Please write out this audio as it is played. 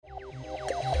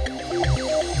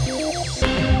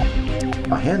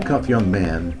A handcuffed young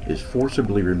man is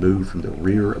forcibly removed from the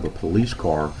rear of a police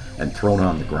car and thrown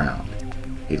on the ground.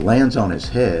 He lands on his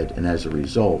head and as a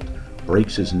result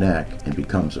breaks his neck and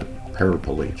becomes a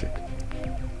paraplegic.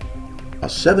 A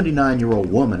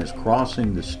 79-year-old woman is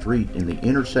crossing the street in the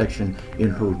intersection in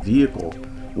her vehicle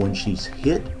when she's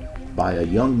hit by a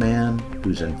young man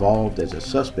who's involved as a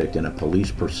suspect in a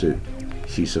police pursuit.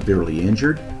 She's severely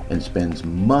injured and spends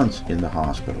months in the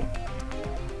hospital.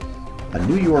 A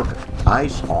New York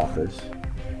ICE office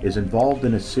is involved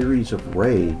in a series of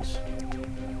raids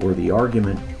where the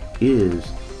argument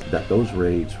is that those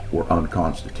raids were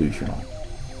unconstitutional.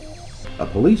 A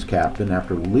police captain,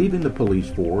 after leaving the police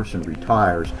force and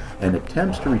retires and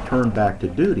attempts to return back to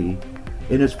duty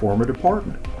in his former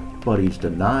department, but he's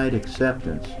denied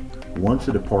acceptance once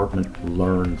the department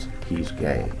learns he's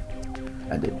gay.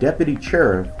 And the deputy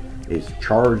sheriff is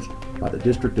charged by the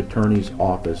district attorney's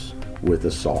office with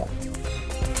assault.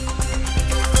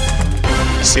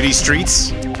 City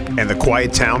streets and the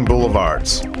quiet town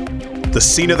boulevards. The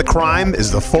scene of the crime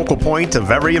is the focal point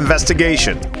of every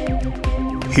investigation.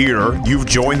 Here, you've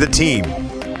joined the team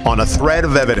on a thread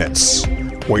of evidence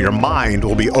where your mind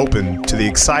will be open to the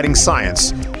exciting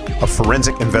science of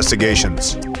forensic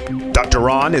investigations.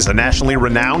 DrRon is a nationally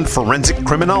renowned forensic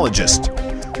criminologist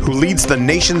who leads the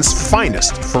nation's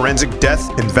finest forensic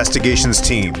death investigations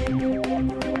team.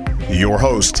 Your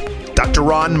host,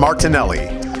 DrRon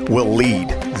Martinelli, will lead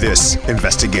this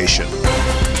investigation.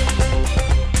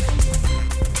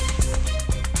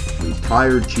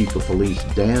 Retired Chief of Police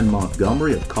Dan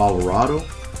Montgomery of Colorado,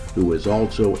 who is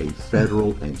also a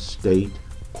federal and state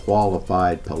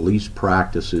qualified police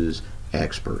practices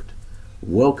expert.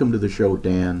 Welcome to the show,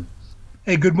 Dan.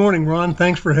 Hey, good morning, Ron.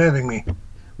 Thanks for having me.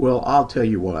 Well, I'll tell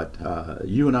you what,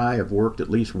 you and I have worked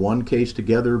at least one case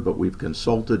together, but we've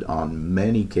consulted on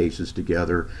many cases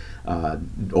together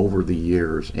over the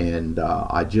years, and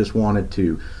I just wanted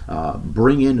to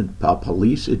bring in a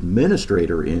police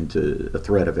administrator into a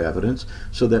thread of evidence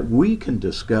so that we can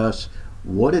discuss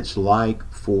what it's like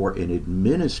for an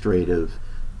administrative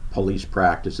police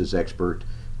practices expert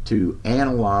to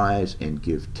analyze and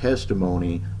give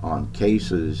testimony on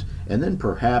cases, and then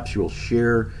perhaps you'll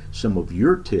share some of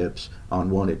your tips on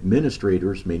what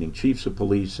administrators, meaning chiefs of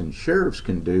police and sheriffs,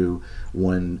 can do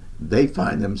when they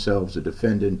find themselves a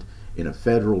defendant in a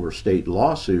federal or state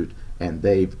lawsuit and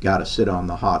they've got to sit on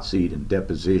the hot seat in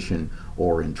deposition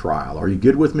or in trial. Are you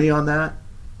good with me on that?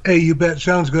 Hey, you bet.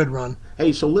 Sounds good, Ron.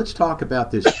 Hey, so let's talk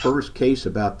about this first case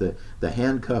about the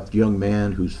handcuffed young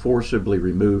man who's forcibly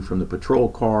removed from the patrol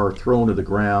car, thrown to the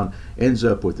ground, ends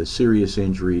up with a serious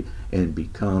injury, and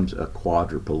becomes a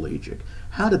quadriplegic.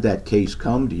 How did that case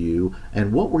come to you,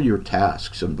 and what were your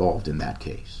tasks involved in that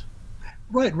case?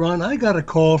 Right, Ron. I got a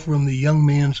call from the young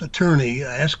man's attorney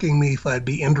asking me if I'd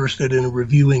be interested in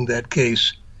reviewing that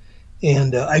case.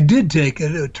 And I did take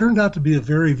it. It turned out to be a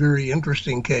very, very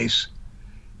interesting case.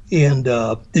 And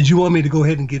did you want me to go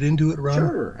ahead and get into it, Ron?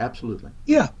 Sure, absolutely.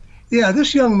 Yeah,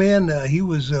 this young man, he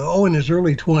was, in his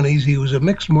early 20s. He was a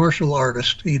mixed martial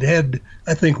artist. He'd had,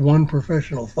 I think, one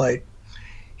professional fight.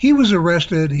 He was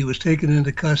arrested. He was taken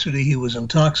into custody. He was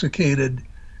intoxicated,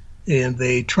 and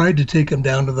they tried to take him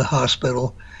down to the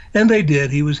hospital, and they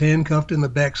did. He was handcuffed in the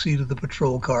back seat of the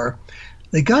patrol car.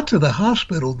 They got to the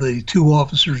hospital, the two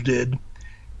officers did,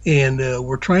 and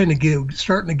were starting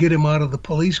to get him out of the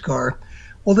police car.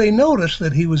 Well, they noticed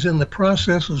that he was in the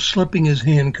process of slipping his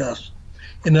handcuffs.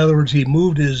 In other words, he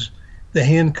moved the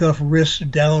handcuff wrists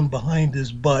down behind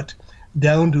his butt,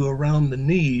 down to around the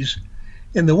knees.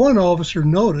 And the one officer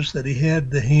noticed that he had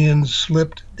the hands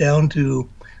slipped down to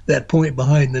that point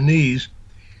behind the knees.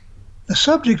 The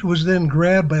subject was then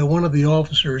grabbed by one of the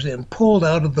officers and pulled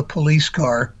out of the police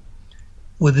car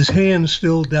with his hands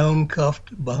still down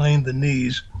cuffed behind the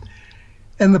knees.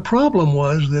 And the problem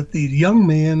was that the young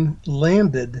man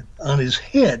landed on his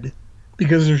head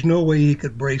because there's no way he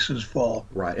could brace his fall.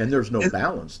 Right, and there's no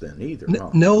balance then either. Huh?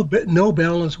 No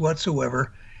balance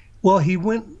whatsoever. Well, he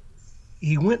went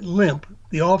limp.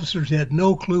 The officers had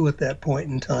no clue at that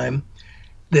point in time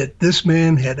that this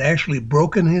man had actually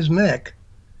broken his neck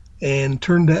and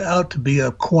turned out to be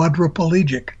a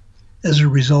quadriplegic as a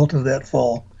result of that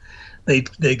fall.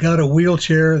 They got a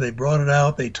wheelchair, they brought it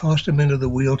out, they tossed him into the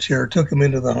wheelchair, took him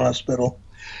into the hospital,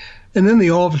 and then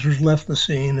the officers left the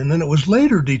scene, and then it was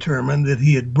later determined that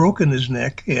he had broken his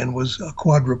neck and was a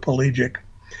quadriplegic.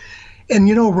 And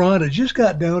you know, Ron, it just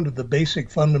got down to the basic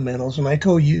fundamentals, and I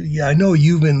told you, I know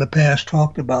you've in the past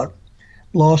talked about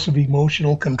loss of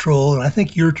emotional control, and I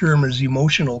think your term is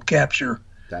emotional capture.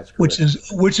 That's correct.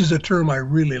 Which is a term I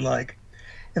really like.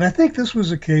 And I think this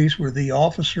was a case where the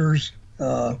officers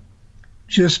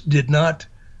just did not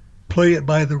play it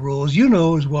by the rules. You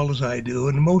know as well as I do,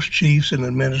 and most chiefs and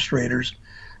administrators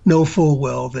know full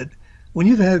well that when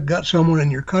you've got someone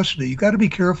in your custody, you got to be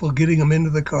careful getting them into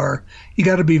the car. You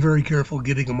got to be very careful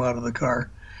getting them out of the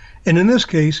car. And in this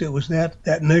case, it was that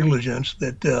negligence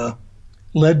that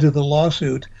led to the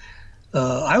lawsuit.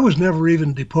 I was never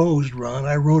even deposed, Ron.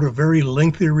 I wrote a very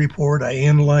lengthy report. I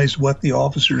analyzed what the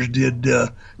officers did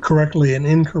correctly and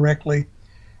incorrectly.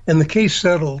 And the case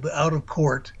settled out of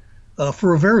court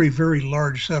for a very, very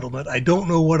large settlement. I don't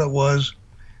know what it was,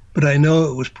 but I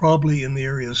know it was probably in the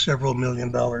area of several $1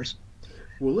 million.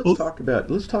 Well, let's talk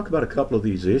about a couple of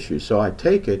these issues. So I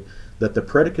take it that the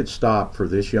predicate stop for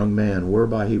this young man,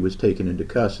 whereby he was taken into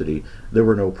custody, there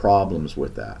were no problems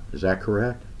with that. Is that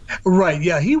correct? Right.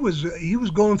 Yeah, he was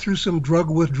going through some drug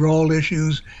withdrawal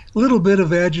issues, a little bit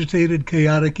of agitated,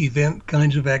 chaotic event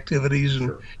kinds of activities, and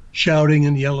Sure. shouting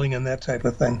and yelling and that type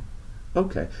of thing.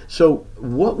 Okay. So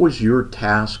what was your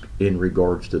task in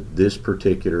regards to this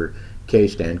particular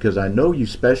case, Dan? Because I know you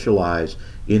specialize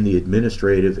in the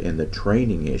administrative and the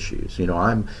training issues. You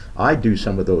know, I do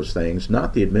some of those things,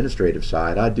 not the administrative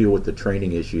side. I deal with the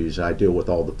training issues. I deal with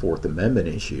all the Fourth Amendment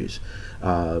issues.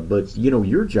 But, you know,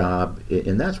 your job,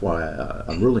 and that's why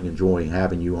I'm really enjoying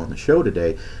having you on the show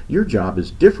today, your job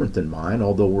is different than mine,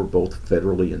 although we're both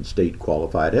federally and state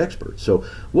qualified experts. So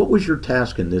what was your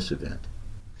task in this event?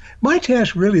 My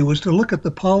task really was to look at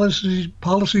the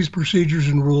policies, procedures,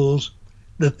 and rules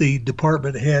that the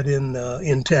department had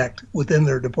intact within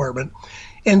their department,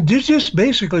 and just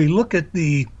basically look at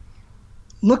this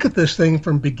thing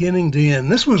from beginning to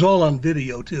end. This was all on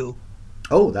video too.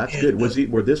 Oh, that's good.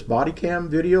 Were this body cam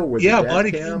video? Yeah,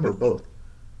 body cam or both?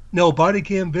 No, body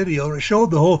cam video. It showed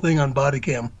the whole thing on body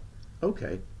cam.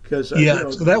 Okay, because so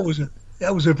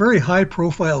that was a very high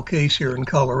profile case here in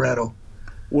Colorado.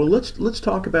 Well, let's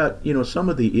talk about, you know, some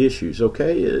of the issues.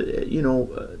 Okay,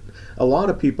 a lot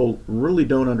of people really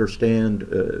don't understand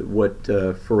what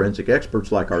forensic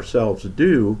experts like ourselves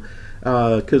do,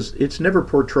 because it's never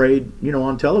portrayed, you know,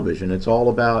 on television. It's all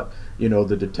about, you know,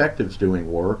 the detectives doing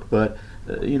work, but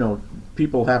you know,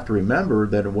 people have to remember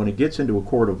that when it gets into a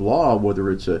court of law,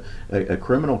 whether it's a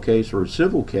criminal case or a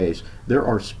civil case, there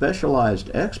are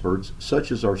specialized experts such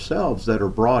as ourselves that are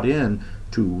brought in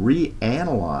to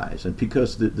reanalyze. And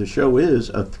because the show is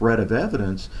a threat of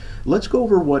evidence, let's go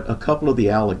over what a couple of the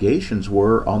allegations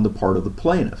were on the part of the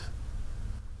plaintiff.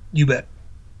 You bet.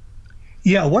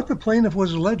 Yeah, what the plaintiff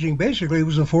was alleging basically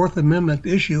was a Fourth Amendment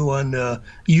issue on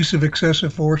use of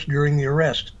excessive force during the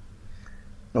arrest.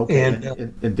 Okay,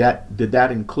 and did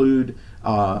that include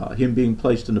him being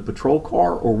placed in the patrol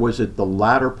car, or was it the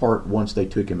latter part once they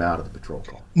took him out of the patrol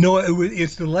car? No,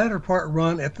 it's the latter part,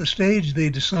 Ron. At the stage they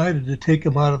decided to take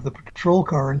him out of the patrol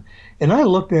car, and I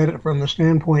looked at it from the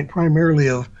standpoint primarily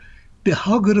of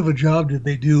how good of a job did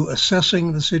they do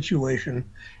assessing the situation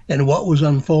and what was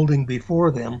unfolding before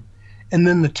them, and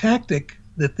then the tactic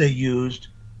that they used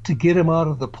to get him out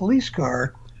of the police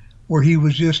car, where he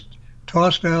was just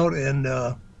tossed out and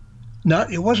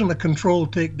it wasn't a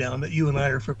controlled takedown that you and I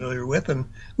are familiar with, and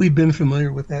we've been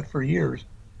familiar with that for years.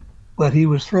 But he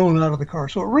was thrown out of the car.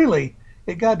 So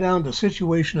it got down to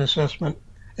situation assessment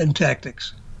and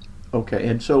tactics. Okay,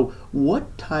 and so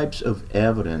what types of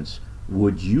evidence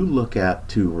would you look at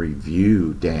to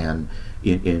review, Dan,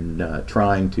 in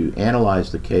trying to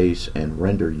analyze the case and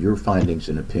render your findings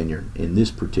and opinion in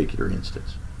this particular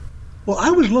instance? Well,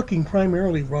 I was looking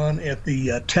primarily, Ron, at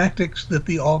the tactics that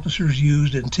the officers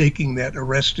used in taking that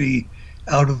arrestee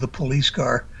out of the police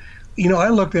car. You know, I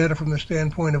looked at it from the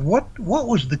standpoint of what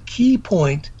was the key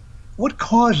point, what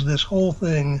caused this whole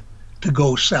thing to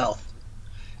go south.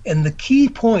 And the key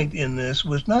point in this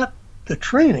was not the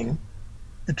training.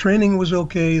 The training was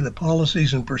okay, the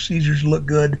policies and procedures looked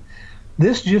good.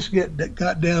 This just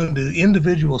got down to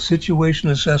individual situation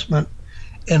assessment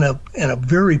and a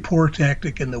very poor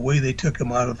tactic in the way they took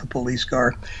him out of the police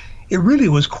car. It really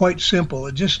was quite simple.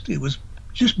 It was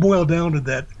just boiled down to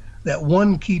that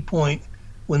one key point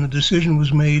when the decision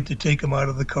was made to take him out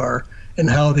of the car and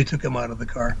how they took him out of the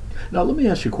car. Now, let me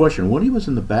ask you a question. When he was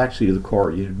in the backseat of the car,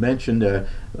 you mentioned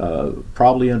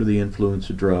probably under the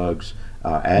influence of drugs,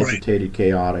 agitated, right,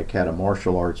 chaotic, had a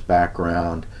martial arts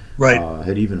background, right,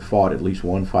 had even fought at least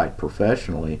one fight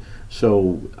professionally.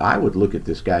 So I would look at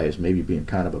this guy as maybe being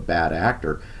kind of a bad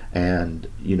actor, and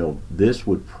you know, this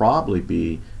would probably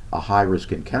be a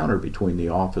high-risk encounter between the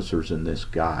officers and this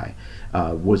guy.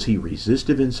 Was he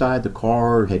resistive inside the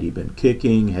car? Had he been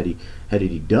kicking? Had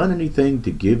he done anything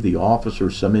to give the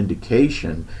officers some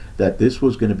indication that this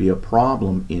was going to be a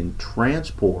problem in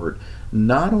transport,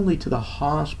 not only to the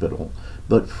hospital,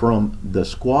 but from the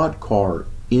squad car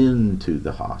into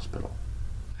the hospital?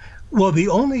 Well, the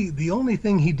only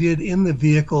thing he did in the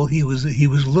vehicle, he was a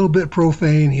little bit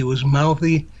profane. He was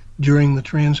mouthy during the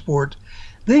transport.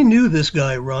 They knew this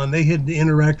guy, Ron. They had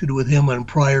interacted with him on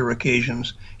prior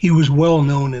occasions. He was well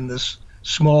known in this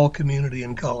small community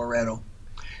in Colorado.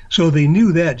 So they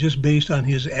knew that just based on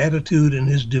his attitude and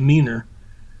his demeanor.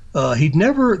 They'd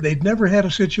never had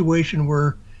a situation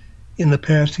where in the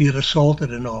past he had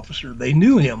assaulted an officer. They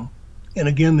knew him, and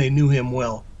again, they knew him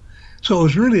well. So it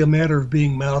was really a matter of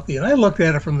being mouthy. And I looked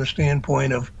at it from the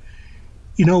standpoint of,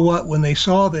 you know what, when they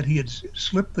saw that he had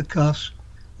slipped the cuffs,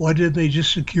 why didn't they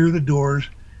just secure the doors,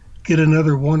 get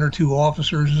another one or two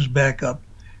officers as backup,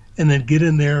 and then get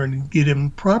in there and get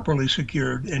him properly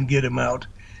secured and get him out?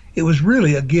 It was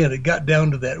really, again, it got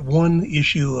down to that one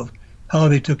issue of how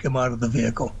they took him out of the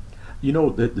vehicle. You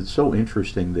know, it's so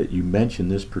interesting that you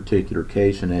mentioned this particular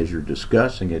case, and as you're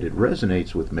discussing it, it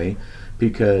resonates with me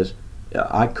because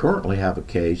I currently have a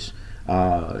case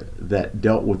that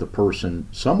dealt with a person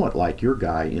somewhat like your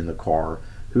guy in the car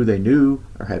who they knew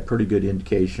or had pretty good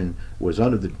indication was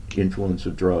under the influence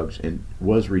of drugs and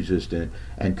was resistant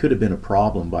and could have been a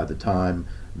problem by the time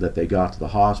that they got to the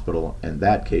hospital. And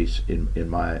that case, in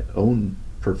my own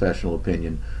professional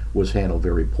opinion, was handled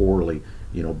very poorly,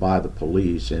 you know, by the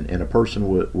police, and a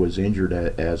person was injured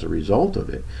as a result of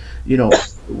it. You know,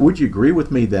 would you agree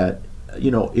with me that, you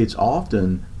know, it's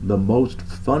often the most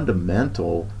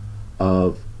fundamental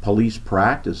of police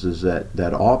practices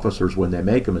that officers, when they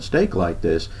make a mistake like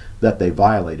this, that they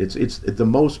violate? It's the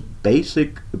most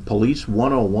basic police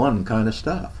 101 kind of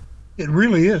stuff. It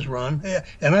really is, Ron,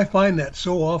 and I find that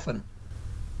so often.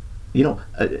 You know,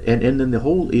 and then the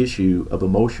whole issue of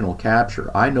emotional capture.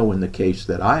 I know in the case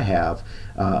that I have,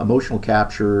 emotional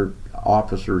capture,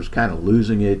 officers kind of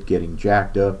losing it, getting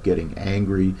jacked up, getting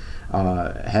angry,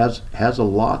 has a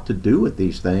lot to do with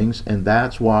these things, and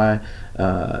that's why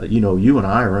you know, you and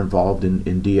I are involved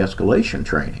in de-escalation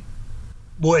training.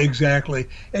 Boy, exactly.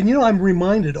 And you know, I'm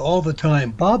reminded all the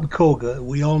time, Bob Koga,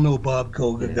 we all know Bob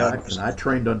Koga. Yeah, and I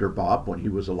trained under Bob when he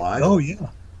was alive. Oh, yeah.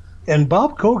 And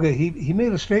Bob Koga, he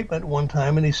made a statement one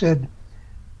time, and he said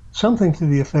something to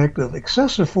the effect of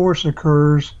excessive force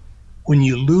occurs when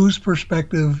you lose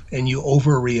perspective and you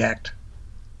overreact.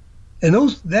 And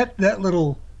that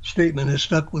little statement has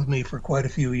stuck with me for quite a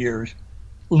few years.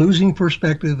 Losing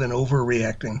perspective and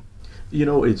overreacting. You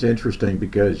know, it's interesting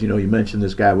because, you know, you mentioned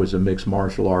this guy was a mixed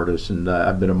martial artist, and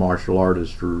I've been a martial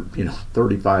artist for,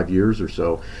 35 years or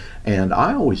so. And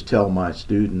I always tell my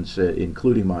students,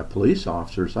 including my police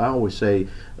officers, I always say,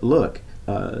 look,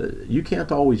 you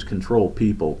can't always control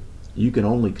people. You can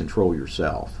only control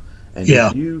yourself. And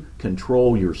if you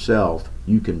control yourself,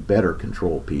 you can better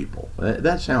control people.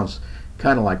 That sounds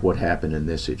kind of like what happened in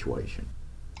this situation.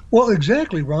 Well,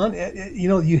 exactly, Ron. You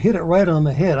know, you hit it right on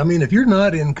the head. I mean, if you're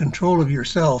not in control of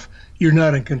yourself, you're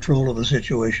not in control of the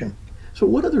situation. So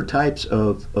what other types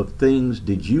of things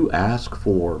did you ask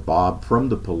for, Bob, from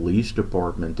the police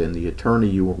department and the attorney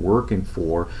you were working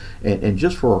for? And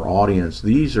just for our audience,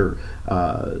 these are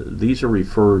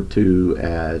referred to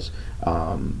as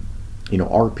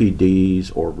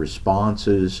RPDs, or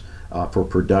responses for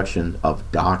production of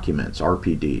documents,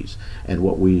 RPDs. And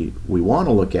what we want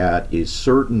to look at is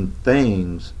certain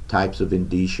things, types of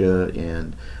indicia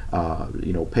and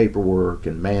paperwork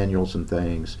and manuals and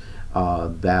things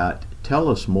that tell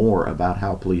us more about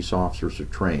how police officers are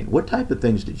trained. What type of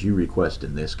things did you request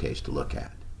in this case to look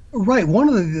at? Right. One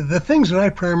of the things that I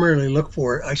primarily look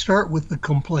for, I start with the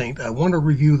complaint. I want to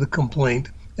review the complaint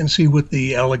and see what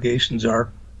the allegations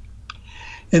are.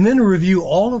 And then review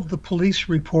all of the police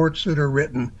reports that are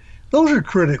written. Those are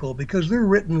critical because they're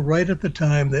written right at the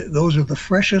time. Those are the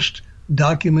freshest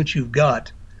documents you've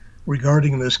got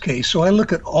regarding this case. So I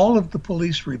look at all of the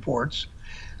police reports.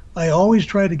 I always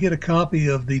try to get a copy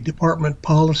of the department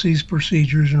policies,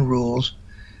 procedures, and rules.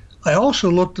 I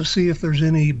also look to see if there's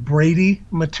any Brady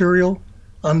material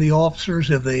on the officers.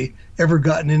 Have they ever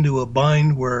gotten into a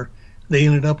bind where they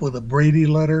ended up with a Brady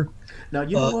letter? Now,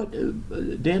 you know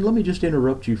what, Dan, let me just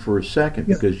interrupt you for a second,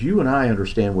 because you and I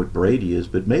understand what Brady is,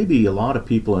 but maybe a lot of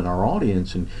people in our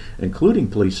audience, and including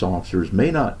police officers,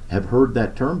 may not have heard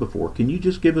that term before. Can you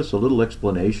just give us a little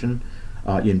explanation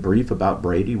in brief about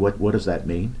Brady? What does that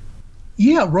mean?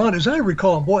 Yeah, Ron, as I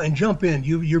recall, boy, and jump in,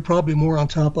 you're probably more on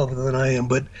top of it than I am,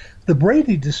 but the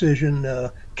Brady decision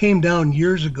came down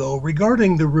years ago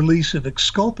regarding the release of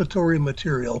exculpatory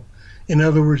material. In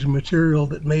other words, material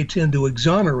that may tend to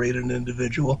exonerate an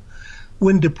individual,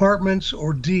 when departments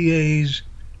or DAs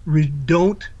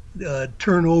don't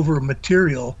turn over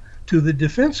material to the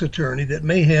defense attorney that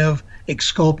may have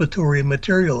exculpatory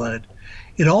material in it.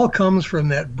 It all comes from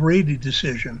that Brady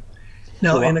decision.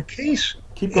 Now, Well, in a case,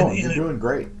 keep going. You're doing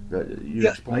great.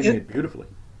 You're explaining it beautifully.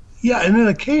 Yeah, and in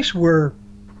a case where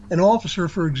an officer,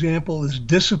 for example, is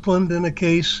disciplined in a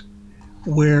case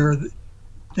where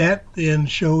that then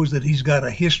shows that he's got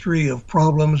a history of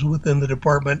problems within the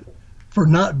department for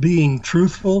not being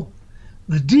truthful,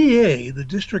 the DA, the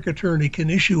district attorney, can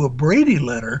issue a Brady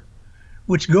letter,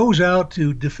 which goes out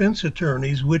to defense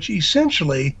attorneys, which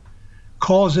essentially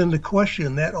calls into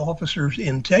question that officer's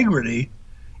integrity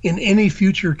in any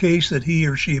future case that he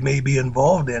or she may be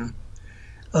involved in.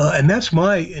 And that's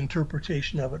my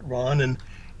interpretation of it, Ron.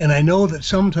 And I know that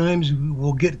sometimes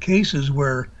we'll get cases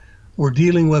where we're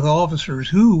dealing with officers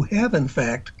who have, in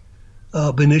fact,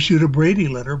 been issued a Brady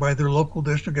letter by their local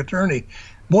district attorney.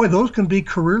 Boy, those can be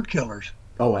career killers.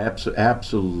 Oh,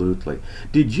 absolutely.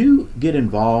 Did you get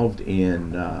involved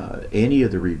in any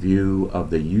of the review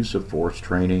of the use of force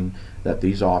training that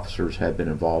these officers had been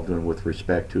involved in with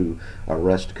respect to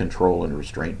arrest, control, and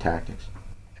restraint tactics?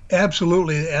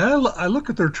 Absolutely. And I look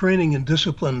at their training and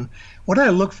discipline. What I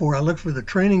look for the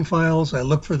training files, I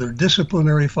look for their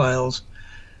disciplinary files,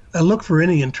 I look for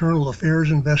any internal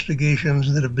affairs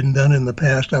investigations that have been done in the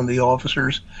past on the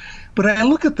officers. But I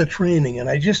look at the training, and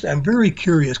I'm very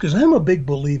curious, because I'm a big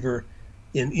believer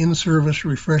in-service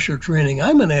refresher training.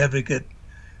 I'm an advocate,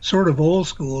 sort of old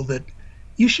school, that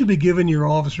you should be giving your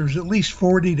officers at least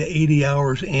 40 to 80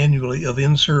 hours annually of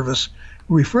in-service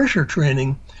refresher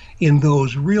training in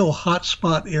those real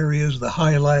hotspot areas, the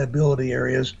high liability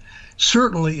areas,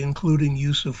 certainly including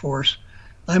use of force.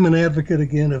 I'm an advocate,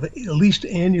 again, of at least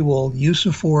annual use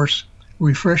of force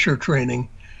refresher training,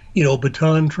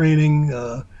 baton training,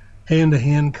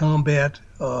 hand-to-hand combat,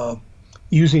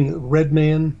 using Red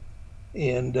Man,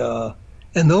 and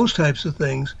those types of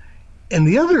things. And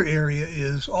the other area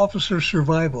is officer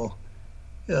survival,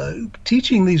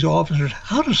 teaching these officers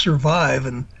how to survive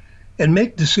and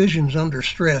make decisions under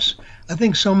stress. I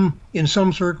think in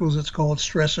some circles it's called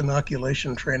stress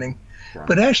inoculation training, right.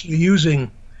 But actually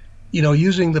using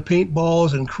the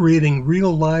paintballs and creating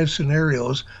real live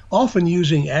scenarios, often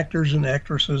using actors and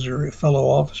actresses or fellow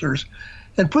officers,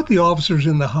 and put the officers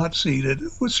in the hot seat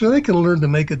so they can learn to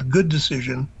make a good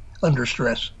decision under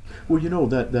stress. Well,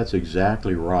 that's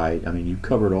exactly right. I mean, you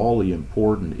covered all the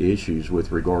important issues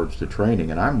with regards to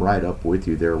training, and I'm right up with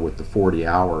you there with the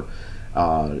 40-hour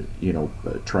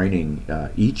training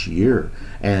each year.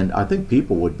 And I think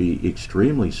people would be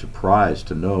extremely surprised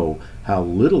to know how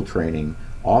little training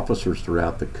officers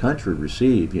throughout the country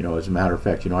receive. As a matter of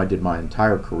fact, I did my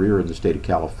entire career in the state of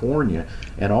California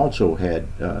and also had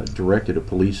directed a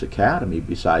police academy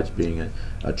besides being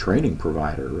a training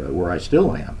provider where I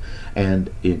still am. And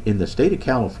in the state of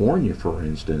California, for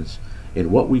instance, in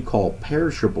what we call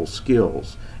perishable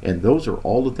skills, and those are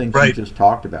all the things right. You just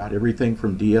talked about, everything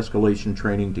from de-escalation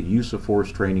training to use of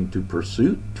force training to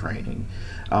pursuit training.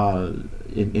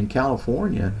 In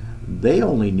California, they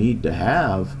only need to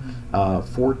have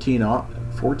 14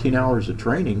 hours of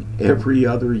training every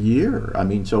other year. I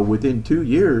mean, so within 2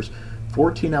 years,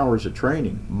 14 hours of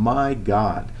training, my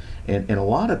God. And a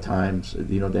lot of times,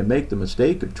 they make the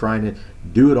mistake of trying to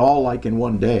do it all like in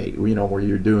one day, where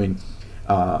you're doing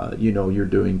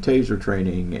taser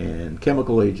training and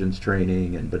chemical agents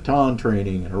training and baton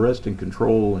training and arrest and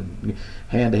control and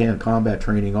hand-to-hand combat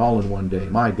training all in one day.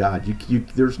 My God,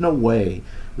 there's no way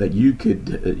that you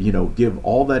could, give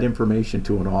all that information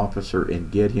to an officer and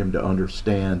get him to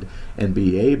understand and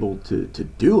be able to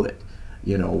do it,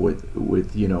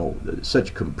 with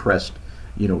such compressed,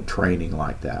 training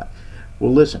like that.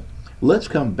 Well, listen, let's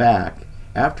come back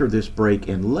after this break,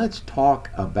 and let's talk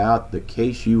about the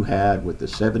case you had with the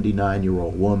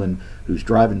 79-year-old woman who's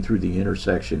driving through the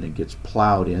intersection and gets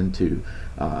plowed into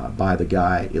by the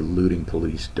guy eluding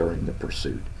police during the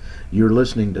pursuit. You're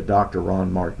listening to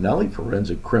DrRon Martinelli,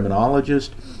 forensic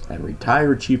criminologist and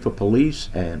retired chief of police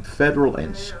and federal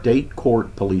and state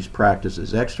court police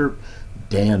practices expert,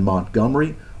 Dan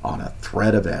Montgomery, on A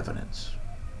Thread of Evidence.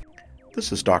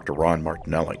 This is DrRon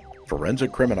Martinelli,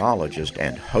 forensic criminologist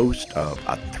and host of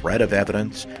A Thread of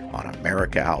Evidence on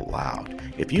America Out Loud.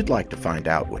 If you'd like to find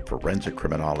out what forensic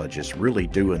criminologists really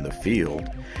do in the field,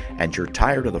 and you're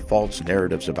tired of the false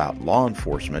narratives about law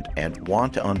enforcement and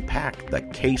want to unpack the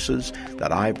cases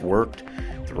that I've worked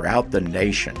throughout the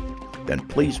nation, then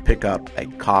please pick up a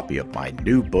copy of my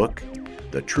new book,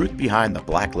 The Truth Behind the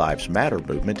Black Lives Matter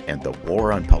Movement and the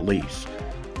War on Police,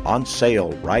 on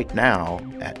sale right now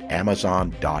at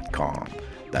Amazon.com.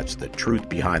 That's The Truth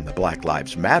Behind the Black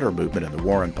Lives Matter Movement and the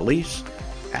War on Police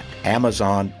at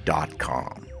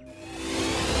Amazon.com.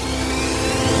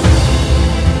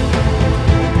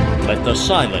 Let the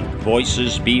silent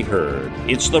voices be heard.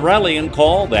 It's the rallying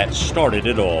call that started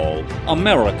it all.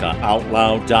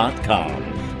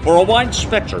 AmericaOutloud.com. For a wide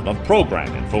spectrum of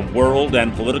programming from world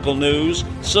and political news,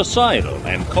 societal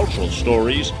and cultural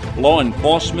stories, law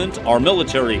enforcement, our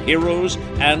military heroes,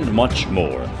 and much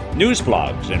more. News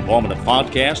blogs, informative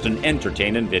podcasts, and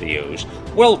entertaining videos.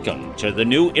 Welcome to the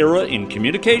new era in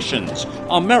communications.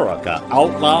 America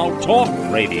Out Loud Talk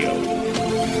Radio.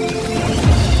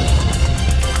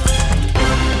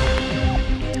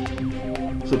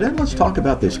 So then let's talk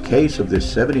about this case of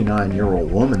this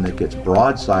 79-year-old woman that gets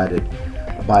broadsided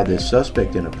by this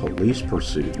suspect in a police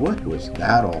pursuit. What was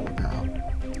that all about?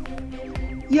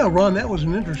 Yeah, Ron, that was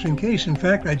an interesting case. In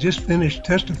fact, I just finished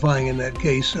testifying in that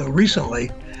case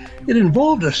recently. It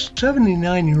involved a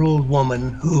 79-year-old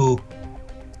woman who,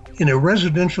 in a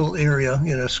residential area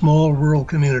in a small rural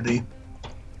community,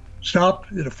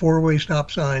 stopped at a four-way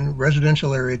stop sign,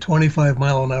 residential area,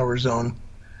 25-mile-an-hour zone.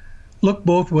 Looked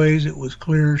both ways. It was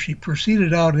clear. She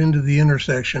proceeded out into the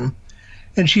intersection,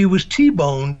 and she was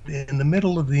T-boned in the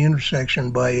middle of the intersection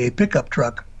by a pickup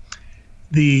truck.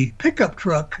 The pickup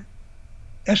truck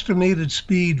estimated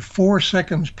speed 4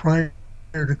 seconds prior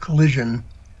to collision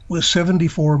was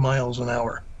 74 miles an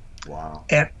hour. Wow.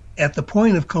 At the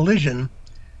point of collision,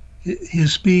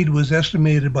 his speed was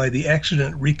estimated by the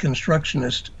accident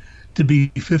reconstructionist to be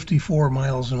 54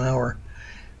 miles an hour.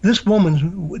 This woman's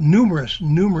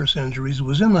numerous injuries,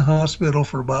 was in the hospital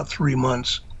for about 3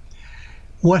 months.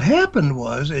 What happened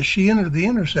was, as she entered the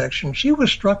intersection, she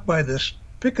was struck by this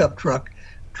pickup truck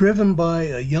driven by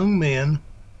a young man,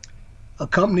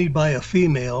 accompanied by a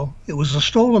female. It was a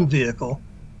stolen vehicle.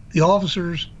 The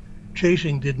officers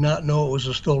chasing did not know it was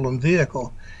a stolen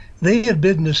vehicle. They had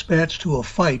been dispatched to a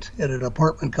fight at an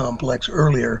apartment complex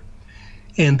earlier,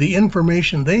 and the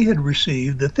information they had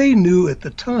received that they knew at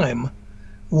the time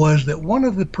was that one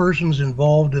of the persons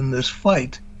involved in this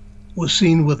fight was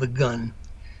seen with a gun.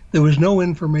 There was no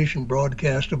information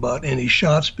broadcast about any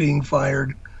shots being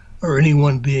fired or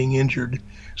anyone being injured.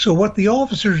 So what the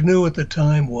officers knew at the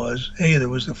time was, hey, there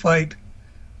was a fight,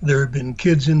 there had been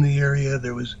kids in the area,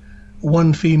 there was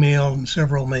one female and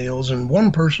several males, and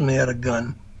one person had a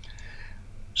gun.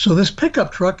 So this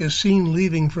pickup truck is seen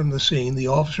leaving from the scene. The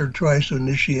officer tries to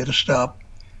initiate a stop.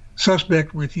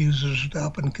 Suspect refuses to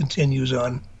stop and continues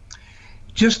on.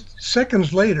 Just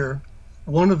seconds later,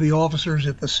 one of the officers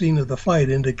at the scene of the fight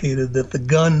indicated that the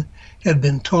gun had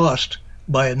been tossed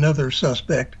by another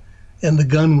suspect, and the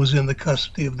gun was in the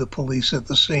custody of the police at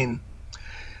the scene.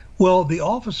 Well, the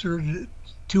officers,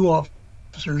 two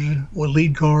officers, with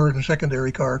lead car and a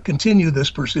secondary car, continued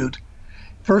this pursuit.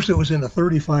 First, it was in a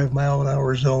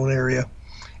 35-mile-an-hour zone area,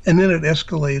 and then it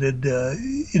escalated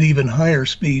at even higher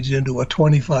speeds into a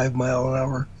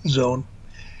 25-mile-an-hour zone.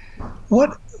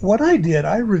 What I did,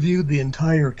 I reviewed the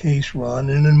entire case, Ron,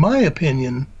 and in my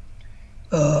opinion,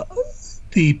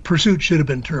 the pursuit should have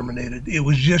been terminated. It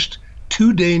was just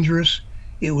too dangerous.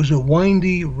 It was a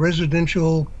windy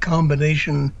residential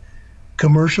combination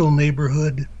commercial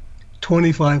neighborhood,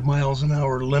 25 miles an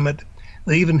hour limit.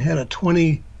 They even had a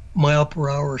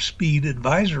 20-mile-per-hour speed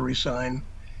advisory sign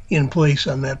in place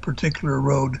on that particular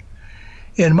road.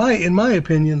 In my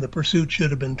opinion, the pursuit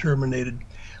should have been terminated.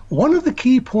 One of the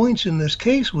key points in this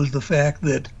case was the fact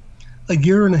that a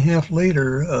year and a half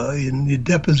later, in the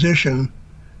deposition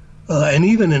and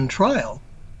even in trial,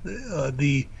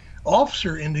 the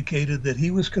officer indicated that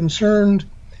he was concerned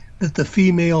that the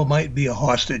female might be a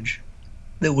hostage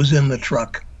that was in the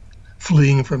truck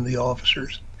fleeing from the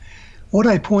officers. What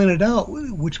I pointed out,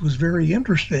 which was very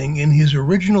interesting, in his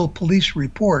original police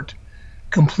report,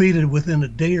 completed within a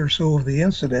day or so of the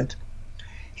incident,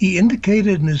 he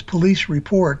indicated in his police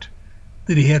report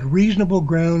that he had reasonable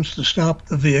grounds to stop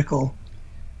the vehicle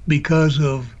because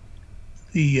of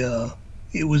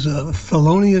it was a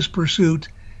felonious pursuit,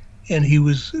 and he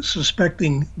was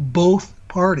suspecting both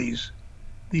parties,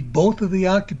 both of the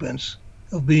occupants,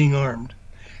 of being armed.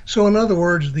 So in other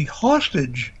words, the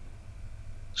hostage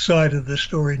side of the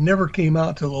story never came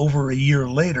out till over a year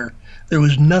later. There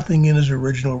was nothing in his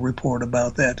original report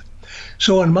about that.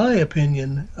 So in my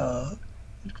opinion,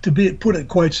 put it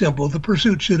quite simple, the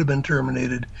pursuit should have been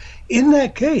terminated. In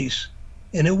that case,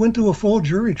 and it went to a full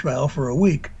jury trial for a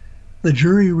week, the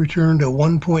jury returned a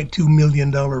 $1.2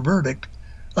 million verdict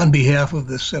on behalf of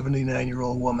this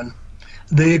 79-year-old woman.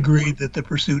 They agreed that the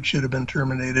pursuit should have been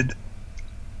terminated.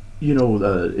 You know,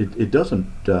 it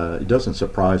doesn't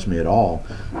surprise me at all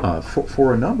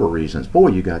for a number of reasons. Boy,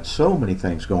 you got so many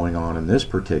things going on in this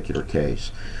particular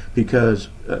case, because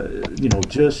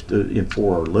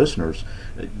for our listeners,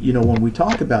 when we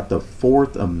talk about the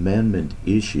Fourth Amendment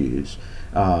issues,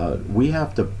 we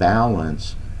have to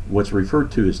balance what's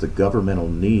referred to as the governmental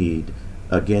need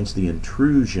against the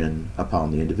intrusion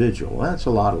upon the individual. That's a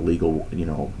lot of legal,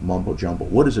 mumbo jumbo.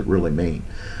 What does it really mean?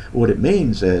 What it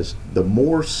means is the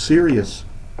more serious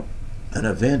an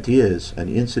event is, an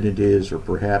incident is, or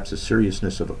perhaps the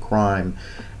seriousness of a crime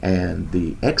and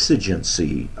the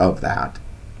exigency of that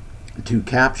to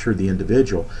capture the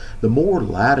individual, the more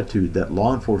latitude that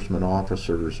law enforcement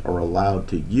officers are allowed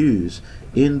to use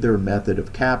in their method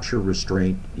of capture,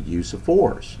 restraint, use of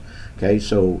force. Okay,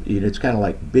 so it's kind of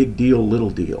like big deal,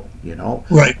 little deal,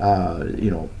 Right.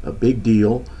 A big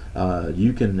deal,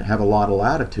 you can have a lot of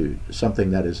latitude.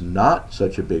 Something that is not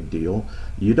such a big deal,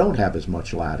 you don't have as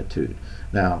much latitude.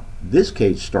 Now, this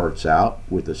case starts out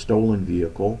with a stolen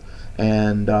vehicle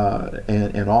and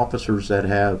officers that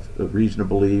have a reason to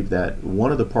believe that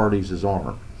one of the parties is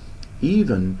armed.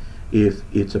 Even if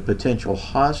it's a potential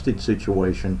hostage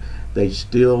situation, they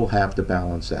still have to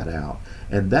balance that out.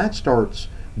 And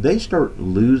they start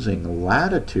losing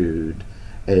latitude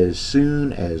as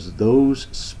soon as those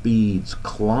speeds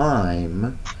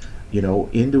climb,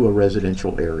 into a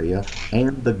residential area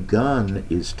and the gun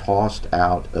is tossed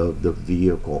out of the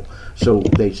vehicle. So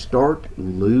they start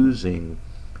losing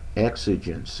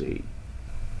exigency.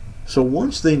 So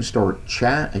once things start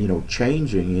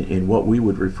changing in what we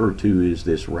would refer to as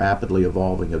this rapidly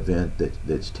evolving event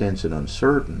that's tense and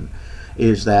uncertain,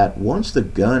 is that once the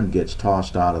gun gets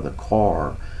tossed out of the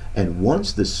car and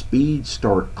once the speeds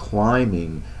start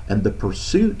climbing and the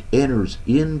pursuit enters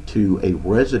into a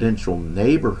residential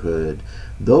neighborhood,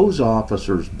 those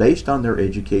officers, based on their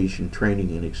education,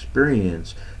 training, and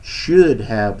experience, should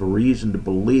have reason to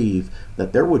believe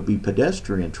that there would be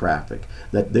pedestrian traffic,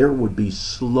 that there would be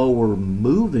slower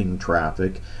moving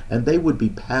traffic, and they would be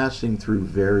passing through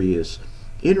various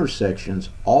intersections,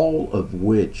 all of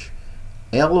which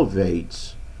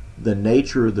elevates the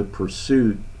nature of the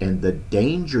pursuit and the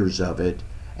dangers of it,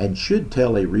 and should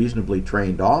tell a reasonably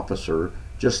trained officer,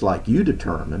 just like you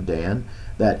determined, Dan,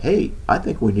 that, hey, I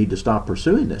think we need to stop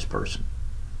pursuing this person.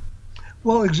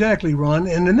 Well, exactly, Ron.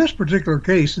 And in this particular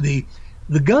case, the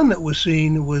gun that was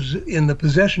seen was in the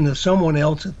possession of someone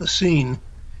else at the scene,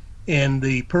 and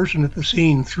the person at the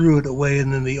scene threw it away,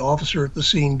 and then the officer at the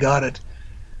scene got it.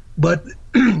 But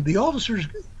the officers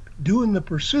doing the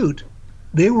pursuit,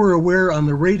 they were aware on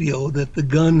the radio that the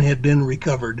gun had been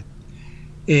recovered.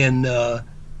 And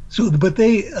but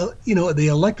they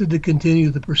elected to continue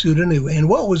the pursuit anyway. And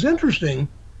what was interesting,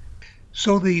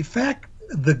 so the fact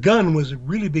the gun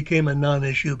really became a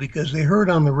non-issue because they heard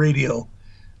on the radio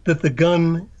that the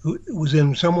gun was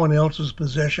in someone else's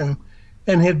possession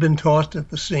and had been tossed at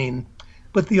the scene.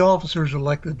 But the officers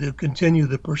elected to continue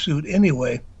the pursuit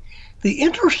anyway. The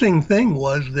interesting thing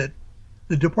was that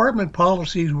the department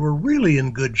policies were really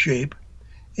in good shape,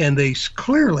 and they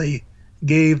clearly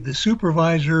gave the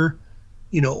supervisor,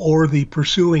 or the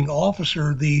pursuing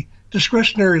officer the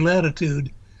discretionary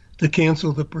latitude to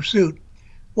cancel the pursuit.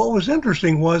 What was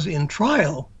interesting was in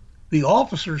trial, the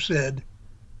officer said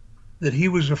that he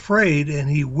was afraid and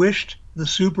he wished the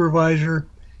supervisor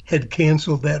had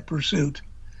canceled that pursuit.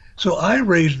 So I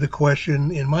raised the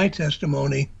question in my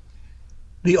testimony,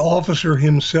 the officer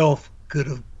himself could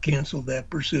have canceled that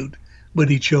pursuit, but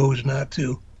he chose not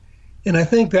to. And I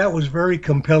think that was very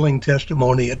compelling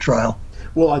testimony at trial.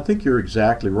 Well, I think you're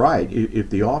exactly right. If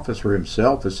the officer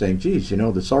himself is saying, geez,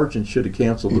 the sergeant should have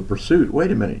canceled the pursuit.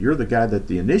 Wait a minute, you're the guy that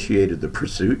initiated the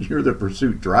pursuit. You're the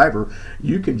pursuit driver.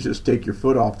 You can just take your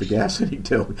foot off the gas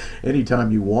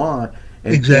anytime you want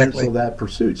and cancel that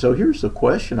pursuit. So here's the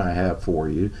question I have for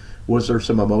you. Was there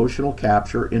some emotional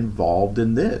capture involved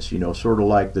in this? Sort of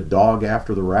like the dog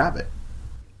after the rabbit.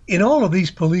 In all of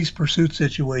these police pursuit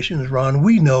situations, Ron,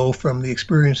 we know from the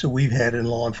experience that we've had in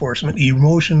law enforcement,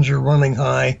 emotions are running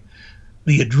high,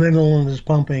 the adrenaline is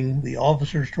pumping, the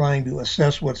officer's trying to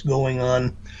assess what's going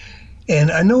on.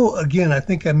 And I know, again, I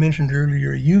think I mentioned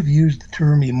earlier, you've used the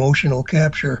term emotional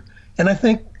capture, and I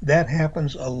think that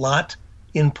happens a lot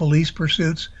in police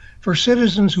pursuits. For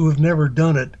citizens who have never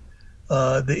done it,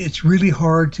 it's really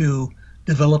hard to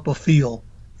develop a feel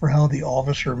for how the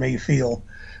officer may feel.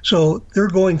 So they're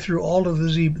going through all of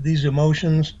these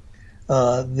emotions.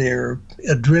 Their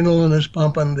adrenaline is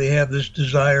pumping. They have this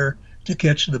desire to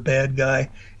catch the bad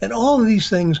guy. And all of these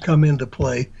things come into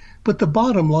play. But the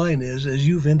bottom line is, as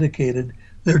you've indicated,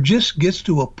 there just gets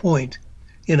to a point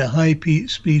in a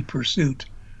high-speed pursuit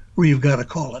where you've got to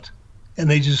call it. and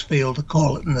they just failed to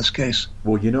call it in this case.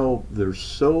 Well, there's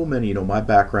so many, my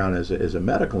background as a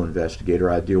medical investigator,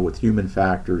 I deal with human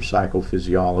factors,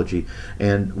 psychophysiology,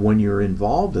 and when you're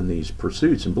involved in these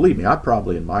pursuits, and believe me,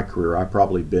 in my career, I've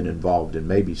probably been involved in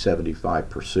maybe 75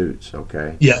 pursuits,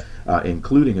 okay? Yeah.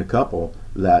 Including a couple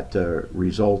that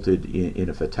resulted in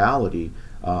a fatality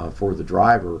for the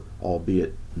driver,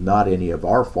 albeit not any of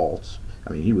our faults.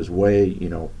 I mean, he was way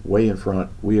in front.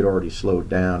 We had already slowed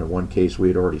down. In one case, we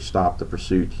had already stopped the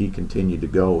pursuit. He continued to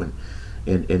go and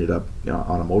ended up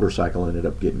on a motorcycle, ended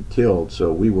up getting killed.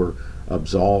 So we were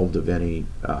absolved of any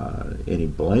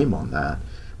blame on that.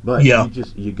 But yeah.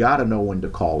 you got to know when to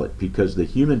call it, because the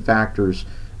human factors,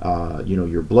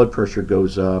 your blood pressure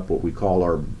goes up, what we call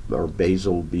our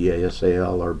basal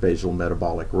BASL, our basal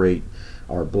metabolic rate.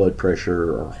 Our blood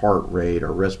pressure, our heart rate,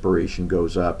 our respiration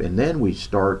goes up, and then we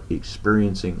start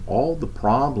experiencing all the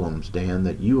problems, Dan,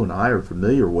 that you and I are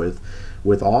familiar with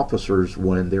officers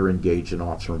when they're engaged in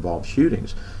officer-involved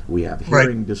shootings. We have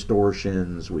hearing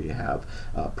distortions, we have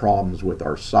problems with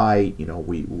our sight,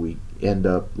 we end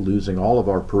up losing all of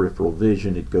our peripheral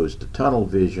vision, it goes to tunnel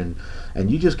vision,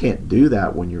 and you just can't do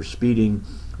that when you're speeding,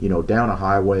 down a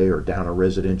highway or down a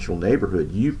residential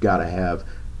neighborhood. You've got to have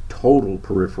total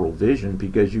peripheral vision,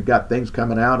 because you've got things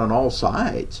coming out on all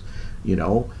sides,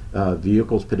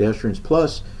 vehicles, pedestrians,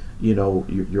 plus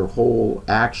your whole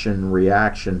action,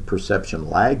 reaction, perception,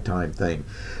 lag time thing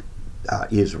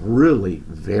is really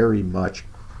very much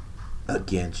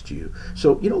against you.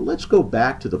 So let's go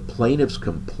back to the plaintiff's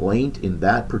complaint in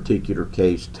that particular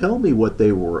case. Tell me what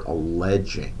they were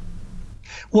alleging.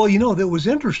 Well, that was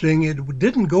interesting. It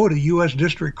didn't go to U.S.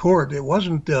 District Court. It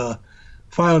wasn't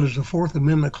filed as a Fourth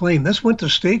Amendment claim. This went to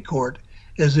state court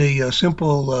as a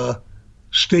simple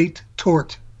state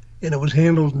tort, and it was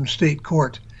handled in state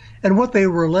court. And what they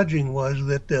were alleging was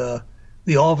that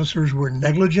the officers were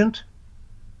negligent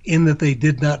in that they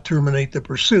did not terminate the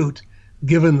pursuit,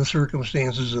 given the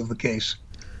circumstances of the case.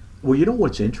 Well,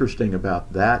 what's interesting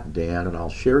about that, Dan, and I'll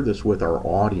share this with our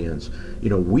audience,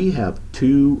 we have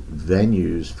two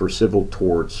venues for civil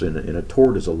torts, and a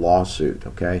tort is a lawsuit,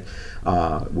 okay?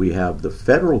 We have the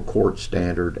federal court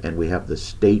standard and we have the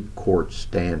state court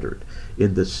standard.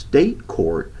 In the state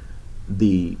court,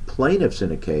 the plaintiffs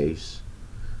in a case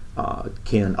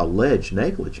can allege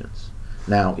negligence.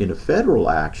 Now, in a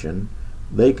federal action,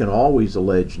 they can always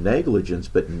allege negligence,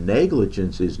 but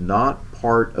negligence is not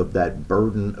part of that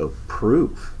burden of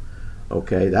proof.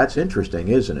 Okay, that's interesting,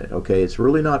 isn't it? Okay, it's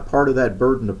really not part of that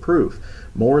burden of proof.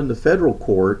 More in the federal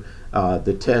court,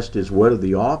 the test is whether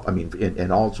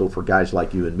and also for guys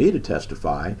like you and me to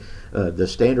testify, the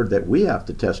standard that we have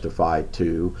to testify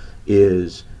to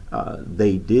is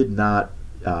they did not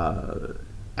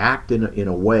act in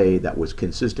a way that was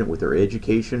consistent with their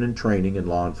education and training in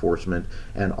law enforcement,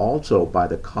 and also by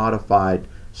the codified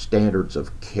standards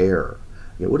of care.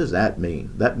 What does that mean?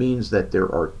 That means that there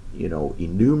are,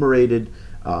 enumerated,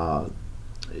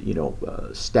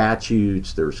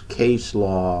 statutes. There's case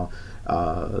law.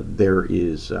 There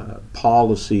is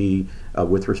policy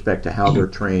with respect to how they're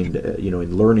trained,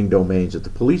 in learning domains at the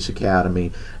police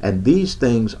academy, and these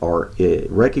things are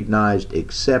recognized,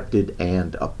 accepted,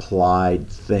 and applied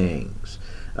things.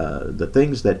 The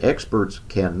things that experts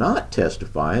cannot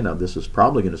testify, now this is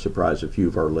probably going to surprise a few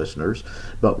of our listeners,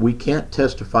 but we can't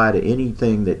testify to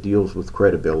anything that deals with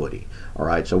credibility. All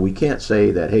right, so we can't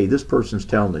say that, hey, this person's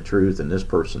telling the truth and this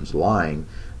person's lying.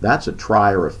 That's a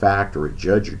trier of fact or a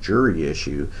judge or jury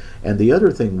issue. And the other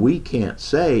thing we can't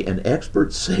say, and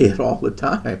experts say it all the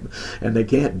time, and they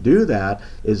can't do that,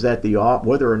 is that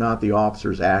whether or not the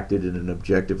officers acted in an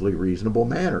objectively reasonable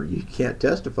manner. You can't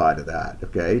testify to that,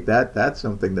 okay? That's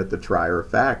something that the trier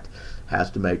of fact has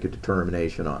to make a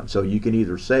determination on. So you can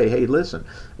either say, hey, listen,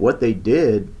 what they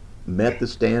did met the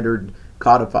standard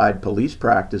codified police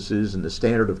practices and the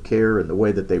standard of care and the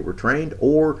way that they were trained,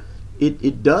 or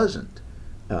it doesn't.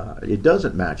 It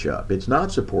doesn't match up. It's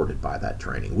not supported by that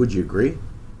training. Would you agree?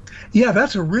 Yeah,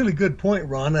 that's a really good point,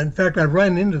 Ron. In fact, I've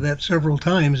run into that several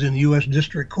times in U.S.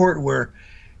 District Court where,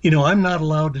 I'm not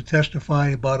allowed to testify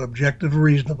about objective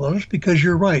reasonableness because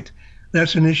you're right.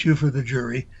 That's an issue for the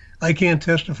jury. I can't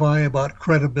testify about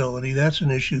credibility. That's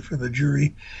an issue for the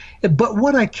jury. But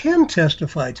what I can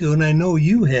testify to, and I know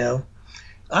you have,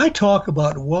 I talk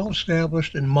about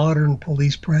well-established and modern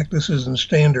police practices and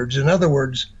standards. In other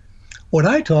words, what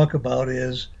I talk about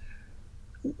is,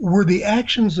 were the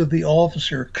actions of the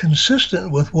officer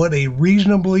consistent with what a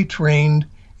reasonably trained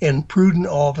and prudent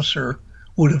officer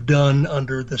would have done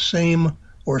under the same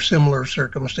or similar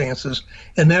circumstances?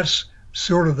 And that's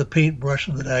sort of the paintbrush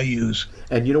that I use.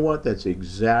 And you know what? That's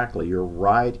exactly, you're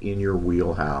right in your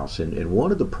wheelhouse. And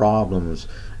one of the problems,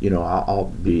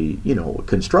 I'll be,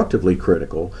 constructively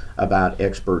critical about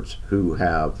experts who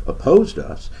have opposed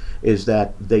us is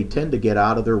that they tend to get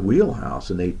out of their wheelhouse,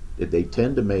 and they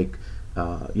tend to make,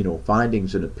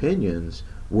 findings and opinions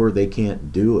where they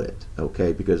can't do it,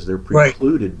 okay, because they're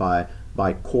precluded by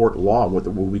court law, what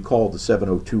we call the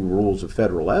 702 rules of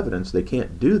federal evidence. They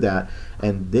can't do that,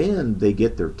 and then they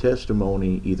get their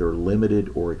testimony either limited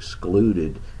or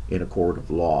excluded in a court of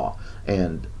law.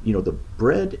 And the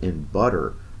bread and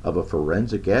butter of a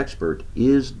forensic expert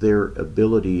is their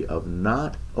ability of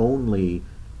not only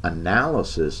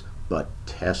analysis but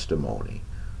testimony.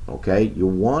 Okay, you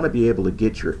want to be able to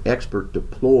get your expert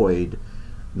deployed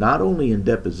not only in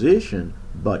deposition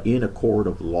but in a court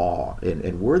of law.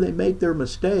 And where they make their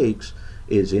mistakes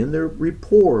is in their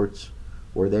reports,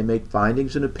 where they make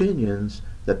findings and opinions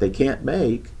that they can't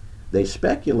make. They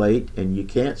speculate, and you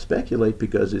can't speculate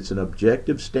because it's an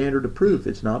objective standard of proof.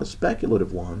 It's not a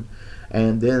speculative one.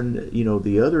 And then,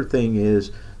 the other thing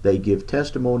is they give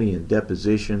testimony in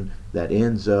deposition that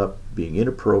ends up being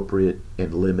inappropriate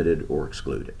and limited or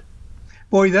excluded.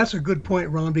 Boy, that's a good point,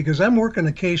 Ron, because I'm working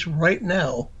a case right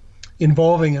now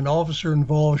involving an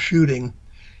officer-involved shooting,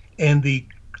 and the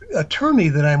attorney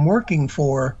that I'm working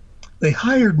for, they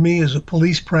hired me as a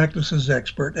police practices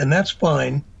expert, and that's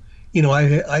fine.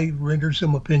 I rendered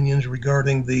some opinions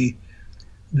regarding the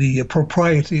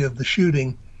propriety of the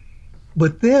shooting,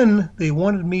 but then they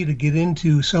wanted me to get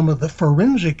into some of the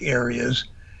forensic areas,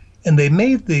 and they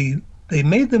made the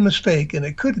mistake, and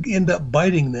it could end up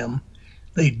biting them.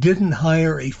 They didn't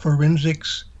hire a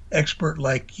forensics expert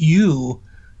like you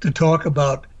to talk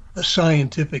about the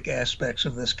scientific aspects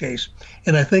of this case,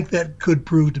 and I think that could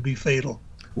prove to be fatal.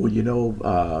 Well, you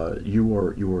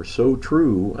are so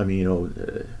true. I mean,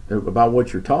 about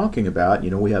what you're talking about.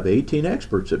 We have 18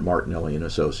 experts at Martinelli and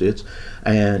Associates,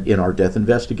 and in our death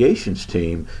investigations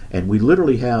team, and we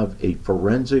literally have a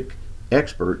forensic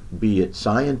expert, be it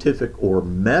scientific or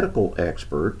medical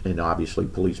expert, and obviously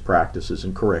police practices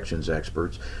and corrections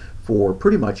experts, for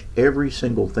pretty much every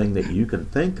single thing that you can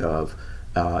think of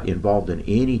involved in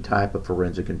any type of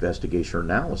forensic investigation or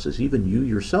analysis. Even you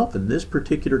yourself, in this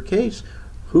particular case,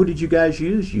 who did you guys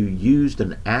use? You used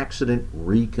an accident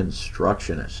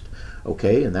reconstructionist,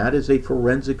 okay? And that is a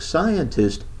forensic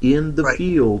scientist in the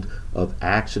field of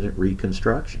accident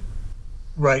reconstruction.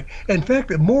 Right. In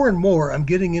fact, more and more, I'm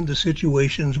getting into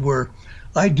situations where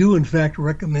I do, in fact,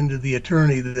 recommend to the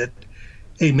attorney that,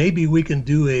 hey, maybe we can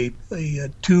do a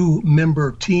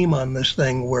two-member team on this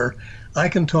thing where I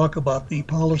can talk about the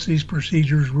policies,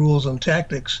 procedures, rules, and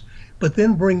tactics, but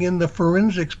then bring in the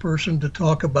forensics person to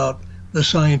talk about the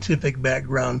scientific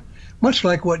background, much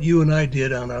like what you and I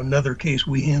did on another case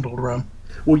we handled, Ron.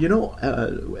 Well,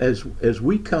 as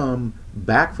we come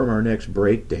back from our next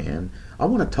break, Dan, I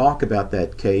want to talk about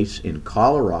that case in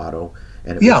Colorado,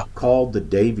 and it was called the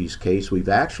Davies case. We've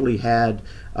actually had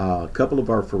a couple of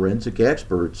our forensic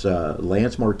experts,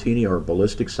 Lance Martini, our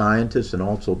ballistic scientist, and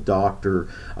also Dr.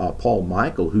 Paul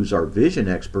Michael, who's our vision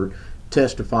expert,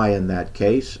 testify in that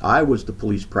case. I was the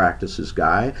police practices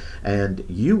guy, and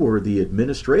you were the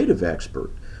administrative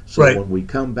expert. So when we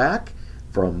come back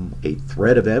from a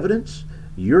thread of evidence,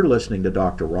 you're listening to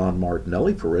Dr. Ron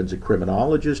Martinelli, forensic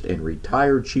criminologist and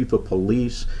retired chief of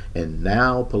police, and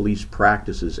now police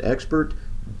practices expert,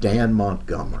 Dan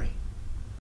Montgomery.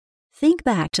 Think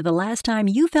back to the last time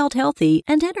you felt healthy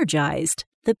and energized.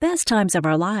 The best times of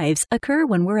our lives occur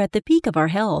when we're at the peak of our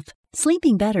health,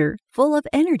 sleeping better, full of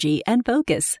energy and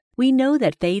focus. We know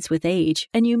that fades with age,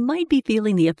 and you might be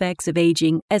feeling the effects of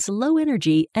aging as low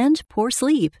energy and poor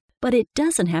sleep. But it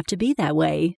doesn't have to be that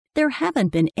way. There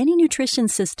haven't been any nutrition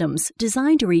systems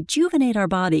designed to rejuvenate our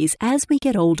bodies as we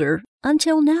get older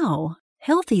until now.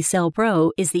 Healthy Cell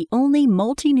Pro is the only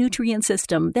multi-nutrient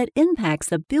system that impacts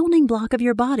the building block of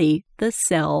your body, the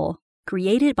cell.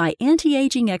 Created by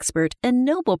anti-aging expert and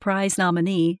Nobel Prize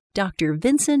nominee Dr.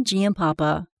 Vincent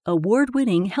Giampapa,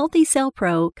 award-winning Healthy Cell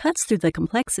Pro cuts through the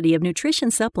complexity of nutrition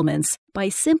supplements by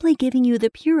simply giving you the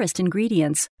purest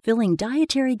ingredients, filling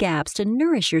dietary gaps to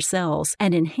nourish your cells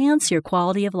and enhance your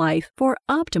quality of life for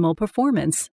optimal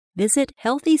performance. Visit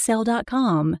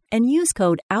healthycell.com and use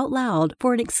code OUTLOUD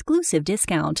for an exclusive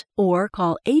discount, or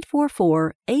call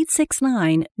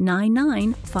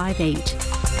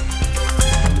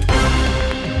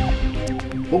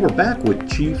 844-869-9958. Well, we're back with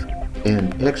Chief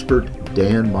and expert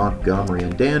Dan Montgomery.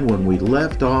 And Dan, when we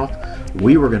left off,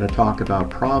 we were going to talk about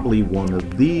probably one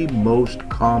of the most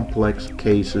complex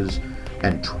cases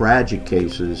and tragic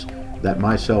cases that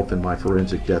myself and my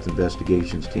forensic death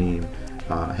investigations team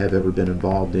have ever been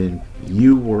involved in.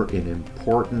 You were an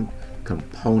important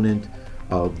component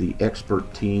of the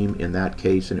expert team in that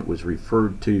case, and it was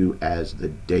referred to as the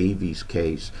Davies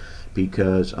case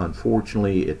because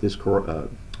unfortunately at this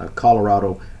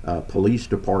Colorado Police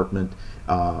Department,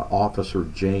 Officer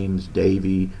James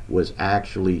Davey was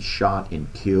actually shot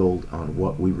and killed on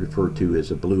what we refer to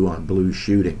as a blue-on-blue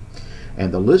shooting.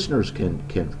 And the listeners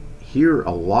can hear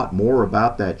a lot more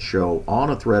about that show on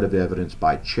A Thread of Evidence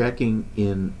by checking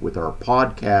in with our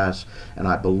podcast, and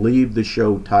I believe the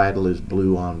show title is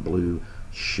Blue on Blue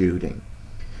Shooting.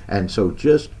 And so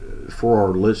just for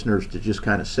our listeners to just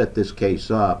kind of set this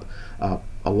case up,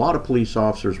 a lot of police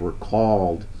officers were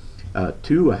called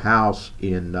to a house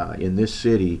in this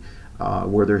city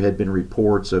where there had been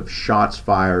reports of shots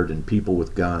fired and people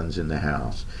with guns in the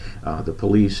house. The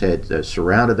police had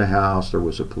surrounded the house. There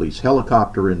was a police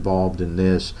helicopter involved in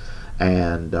this,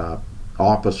 and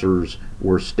officers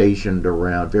were stationed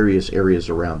around various areas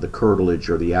around the curtilage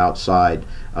or the outside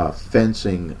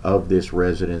fencing of this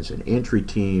residence. An entry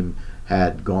team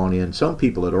had gone in. Some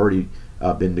people had already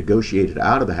been negotiated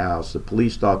out of the house. The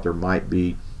police thought there might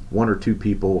be one or two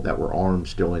people that were armed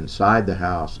still inside the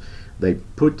house. They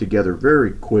put together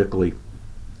very quickly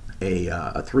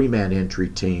a three-man entry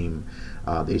team.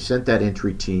 They sent that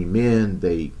entry team in.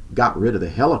 They got rid of the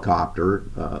helicopter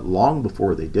long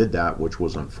before they did that, which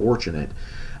was unfortunate.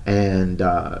 And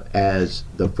as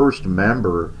the first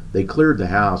member, they cleared the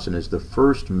house, and as the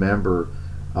first member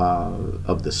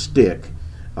of the stick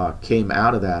came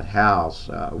out of that house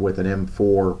with an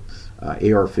M4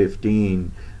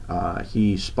 AR-15,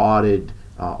 he spotted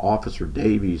Officer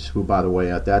Davies, who, by the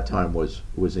way, at that time was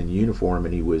in uniform,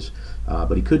 and he was,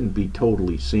 but he couldn't be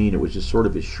totally seen. It was just sort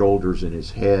of his shoulders and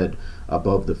his head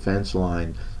above the fence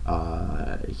line.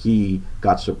 He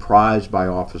got surprised by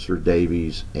Officer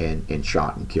Davies and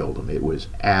shot and killed him. It was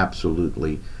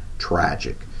absolutely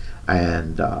tragic.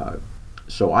 And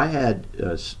so I had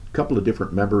a couple of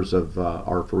different members of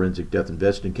our forensic death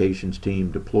investigations team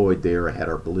deployed there. I had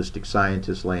our ballistic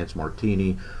scientist, Lance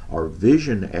Martini, our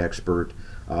vision expert,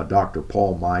 Dr.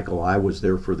 Paul Michael. I was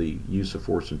there for the use of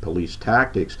force and police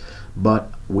tactics,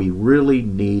 but we really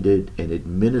needed an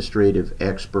administrative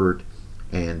expert,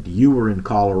 and you were in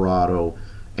Colorado,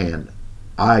 and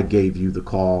I gave you the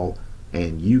call,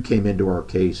 and you came into our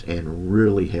case and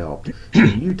really helped.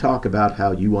 Can you talk about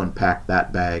how you unpacked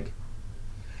that bag?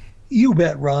 You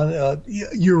bet, Ron.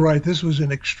 You're right. This was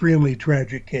an extremely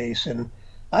tragic case, and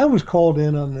I was called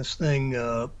in on this thing,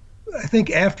 I think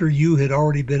after you had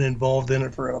already been involved in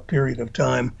it for a period of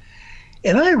time.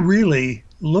 And I really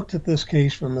looked at this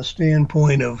case from the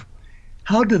standpoint of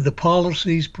how did the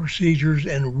policies, procedures,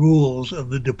 and rules of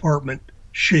the department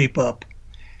shape up?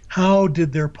 How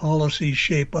did their policies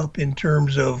shape up in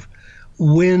terms of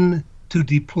when to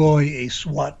deploy a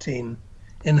SWAT team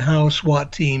and how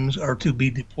SWAT teams are to be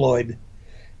deployed?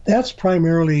 That's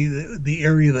primarily the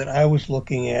area that I was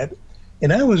looking at.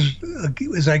 And I was,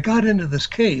 as I got into this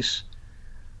case,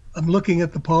 I'm looking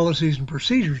at the policies and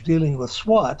procedures dealing with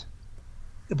SWAT,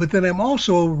 but then I'm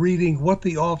also reading what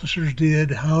the officers did,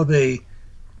 how they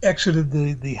exited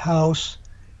the house,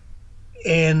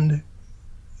 and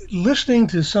listening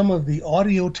to some of the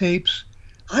audio tapes,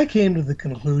 I came to the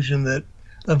conclusion that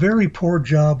a very poor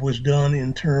job was done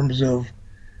in terms of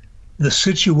the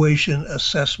situation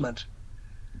assessment.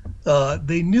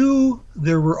 They knew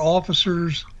there were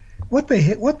officers. What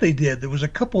they did, there was a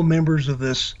couple members of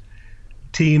this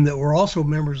team that were also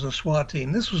members of the SWAT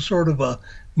team. This was sort of a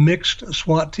mixed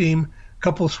SWAT team, a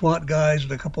couple of SWAT guys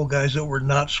and a couple of guys that were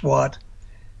not SWAT.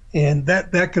 And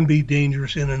that can be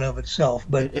dangerous in and of itself.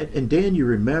 But and Dan, you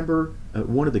remember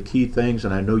one of the key things,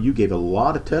 and I know you gave a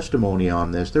lot of testimony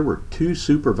on this, there were two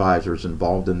supervisors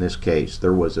involved in this case.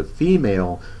 There was a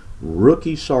female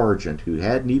rookie sergeant who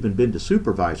hadn't even been to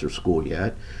supervisor school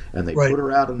yet, and they put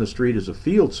her out on the street as a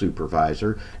field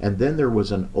supervisor. And then there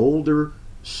was an older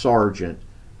sergeant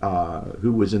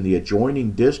who was in the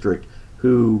adjoining district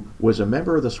who was a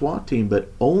member of the SWAT team,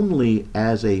 but only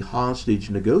as a hostage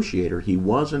negotiator. He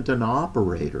wasn't an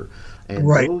operator. And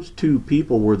those two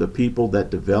people were the people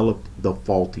that developed the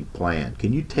faulty plan.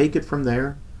 Can you take it from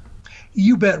there?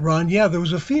 You bet, Ron. Yeah, there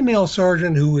was a female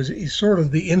sergeant who was sort of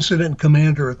the incident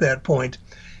commander at that point,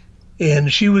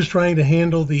 and she was trying to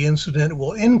handle the incident.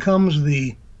 Well, in comes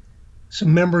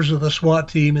some members of the SWAT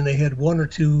team, and they had one or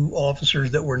two officers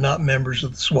that were not members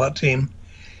of the SWAT team.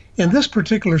 And this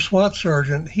particular SWAT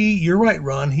sergeant, you're right,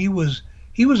 Ron, he was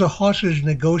a hostage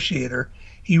negotiator.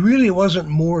 He really wasn't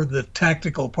more the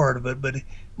tactical part of it, but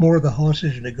more the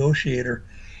hostage negotiator.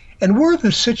 And where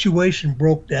the situation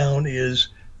broke down is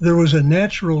there was a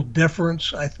natural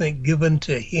deference, I think, given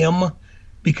to him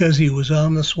because he was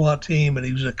on the SWAT team and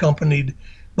he was accompanied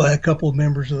by a couple of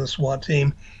members of the SWAT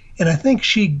team. And I think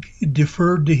she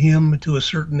deferred to him to a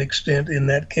certain extent in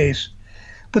that case.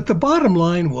 But the bottom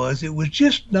line was it was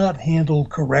just not handled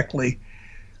correctly.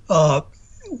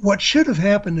 What should have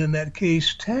happened in that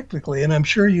case tactically, and I'm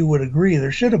sure you would agree,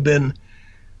 there should have been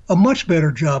a much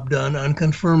better job done on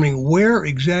confirming where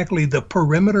exactly the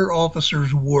perimeter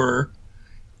officers were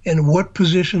and what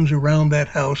positions around that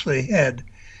house they had.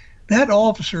 That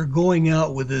officer going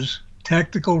out with his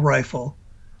tactical rifle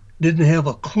didn't have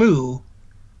a clue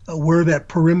where that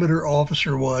perimeter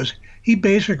officer was. He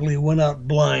basically went out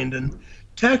blind, and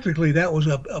tactically that was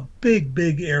a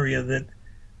big area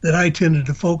that I tended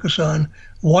to focus on.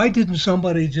 Why didn't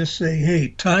somebody just say, hey,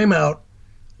 time out,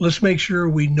 let's make sure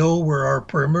we know where our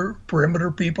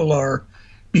perimeter people are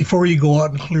before you go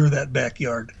out and clear that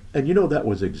backyard? And that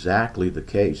was exactly the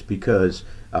case, because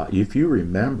if you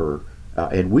remember,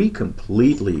 and we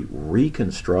completely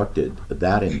reconstructed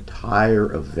that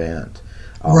entire event.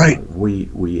 Right.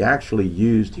 We actually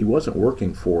used, he wasn't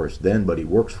working for us then, but he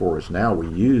works for us now. We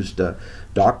used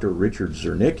Dr. Richard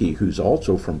Zernicki, who's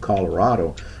also from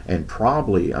Colorado, and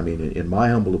probably, in my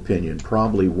humble opinion,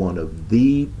 probably one of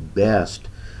the best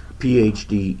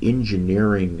PhD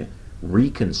engineering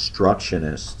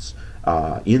reconstructionists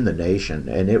in the nation.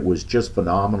 And it was just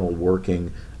phenomenal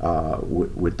working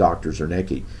with Dr.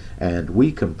 Zernicki. And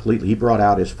he brought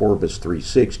out his Forbes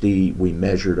 360. We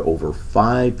measured over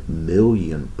 5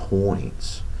 million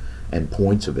points and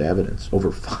points of evidence,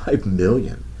 over 5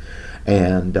 million.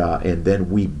 And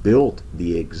then we built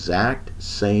the exact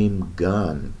same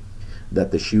gun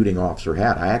that the shooting officer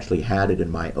had. I actually had it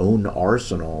in my own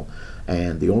arsenal,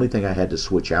 and the only thing I had to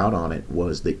switch out on it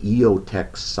was the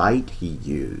EOTech sight he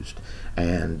used.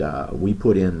 And we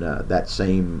put in that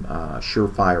same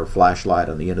Surefire flashlight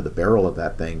on the end of the barrel of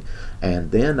that thing.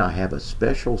 And then I have a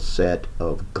special set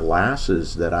of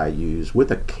glasses that I use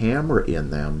with a camera in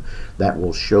them that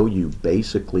will show you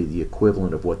basically the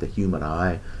equivalent of what the human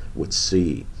eye would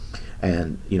see.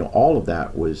 And all of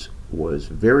that was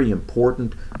very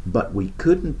important, but we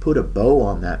couldn't put a bow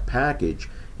on that package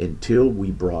until we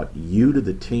brought you to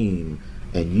the team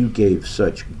and you gave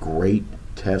such great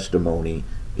testimony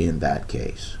in that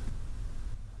case.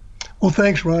 Well,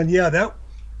 thanks, Ron. Yeah,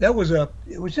 it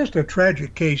was just a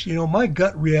tragic case. My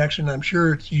gut reaction, I'm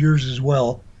sure it's yours as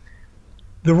well.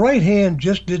 The right hand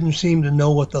just didn't seem to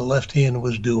know what the left hand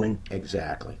was doing.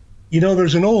 Exactly.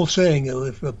 There's an old saying,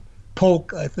 if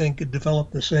Polk, I think,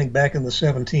 developed the saying back in the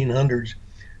 1700s,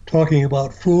 talking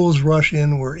about fools rush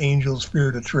in where angels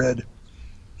fear to tread.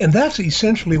 And that's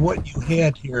essentially what you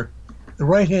had here. The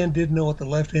right hand didn't know what the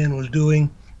left hand was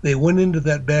doing. They went into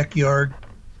that backyard.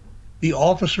 The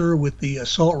officer with the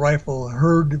assault rifle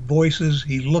heard voices.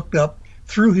 He looked up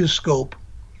through his scope,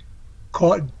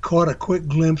 caught a quick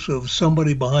glimpse of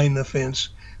somebody behind the fence,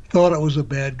 thought it was a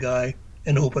bad guy,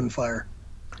 and opened fire.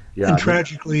 Yeah, and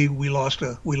tragically, we lost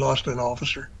an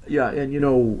officer. Yeah, and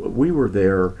we were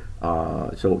there.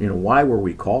 So why were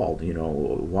we called?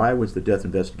 Why was the Death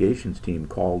Investigations team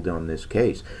called on this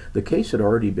case? The case had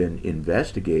already been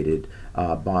investigated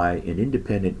by an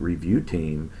independent review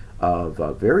team of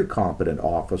very competent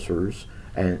officers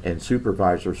and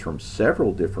supervisors from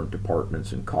several different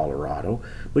departments in Colorado.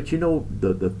 But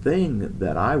the thing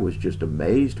that I was just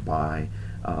amazed by.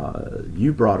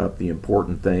 You brought up the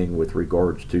important thing with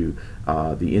regards to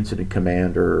the incident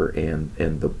commander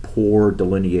and the poor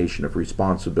delineation of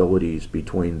responsibilities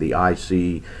between the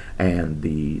IC and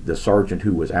the sergeant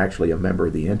who was actually a member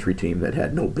of the entry team that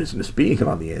had no business being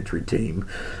on the entry team.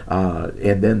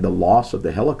 And then the loss of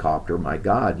the helicopter. My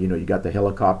God, you got the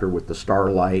helicopter with the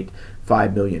starlight,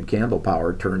 5 million candle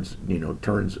power turns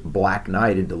black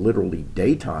night into literally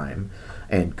daytime.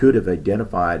 And could have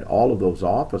identified all of those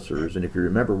officers. And if you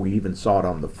remember, we even saw it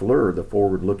on the FLIR, the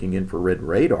forward-looking infrared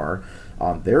radar,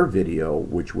 on their video,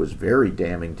 which was very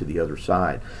damning to the other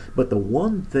side. But the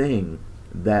one thing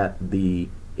that the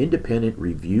independent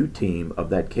review team of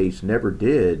that case never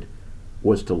did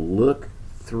was to look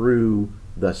through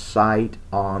the sight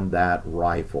on that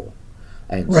rifle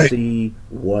and see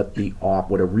what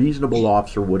a reasonable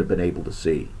officer would have been able to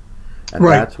see. And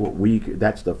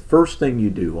that's the first thing you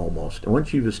do almost.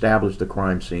 Once you've established the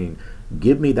crime scene,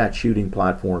 give me that shooting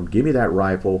platform, give me that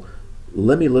rifle,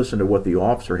 let me listen to what the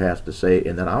officer has to say,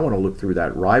 and then I want to look through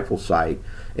that rifle sight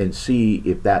and see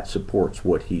if that supports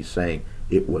what he's saying.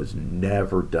 It was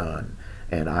never done.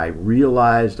 And I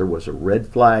realized there was a red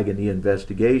flag in the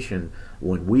investigation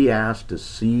when we asked to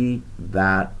see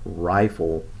that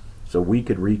rifle so we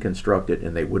could reconstruct it,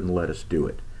 and they wouldn't let us do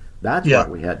it. That's why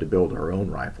we had to build our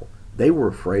own rifle. They were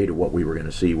afraid of what we were going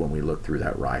to see when we looked through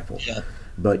that rifle. Yeah.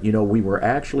 But, we were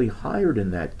actually hired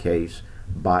in that case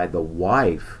by the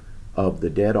wife of the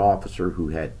dead officer who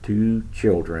had 2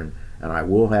 children. And I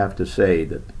will have to say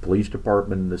that the police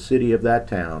department in the city of that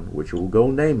town, which will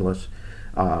go nameless,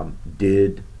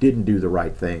 didn't do the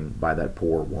right thing by that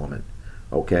poor woman.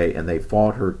 Okay, and they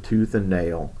fought her tooth and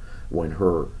nail when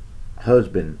her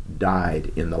husband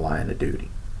died in the line of duty.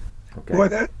 Okay.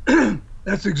 Boy,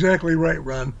 that's exactly right,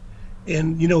 Ron.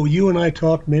 And you and I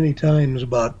talked many times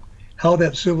about how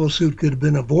that civil suit could have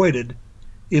been avoided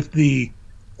if the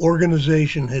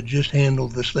organization had just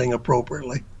handled this thing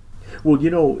appropriately. Well,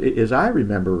 as I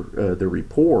remember the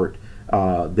report,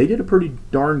 they did a pretty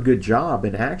darn good job,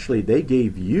 and actually they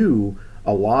gave you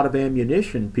a lot of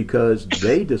ammunition because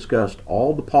they discussed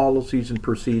all the policies and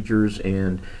procedures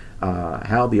and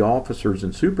how the officers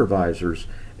and supervisors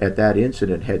at that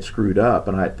incident had screwed up,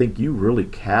 and I think you really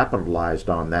capitalized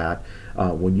on that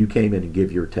when you came in and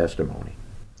give your testimony.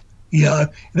 Yeah,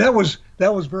 that was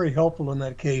very helpful in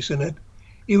that case, and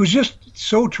it was just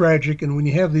so tragic. And when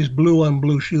you have these blue on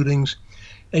blue shootings,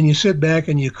 and you sit back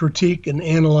and you critique and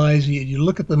analyze, you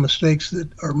look at the mistakes that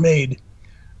are made,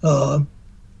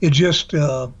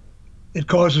 it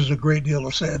causes a great deal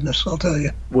of sadness, I'll tell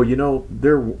you. Well,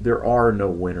 there are no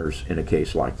winners in a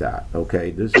case like that.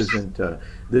 Okay, this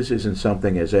isn't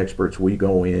something as experts we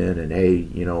go in and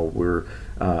we're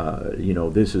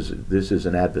this is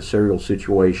an adversarial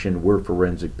situation. We're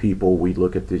forensic people. We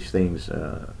look at these things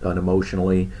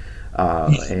unemotionally,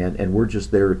 and we're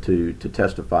just there to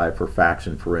testify for facts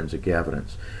and forensic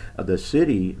evidence. The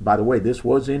city, by the way, this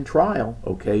was in trial.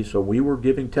 Okay, so we were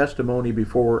giving testimony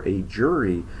before a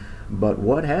jury. But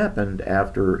what happened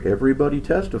after everybody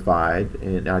testified,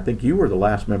 and I think you were the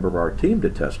last member of our team to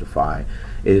testify,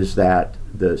 is that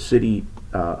the city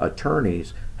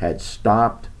attorneys had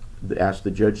asked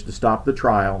the judge to stop the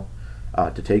trial,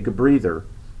 to take a breather,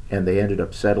 and they ended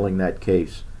up settling that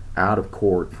case out of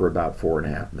court for about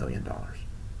 $4.5 million.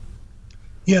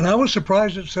 Yeah, and I was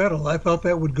surprised it settled. I thought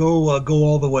that would go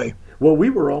all the way. Well,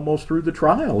 we were almost through the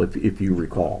trial, if you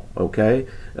recall, okay?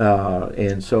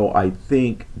 And so I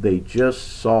think they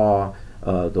just saw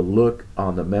the look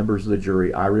on the members of the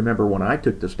jury. I remember when I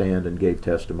took the stand and gave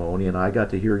testimony, and I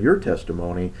got to hear your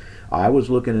testimony, I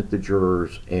was looking at the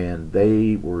jurors, and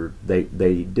they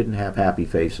didn't have happy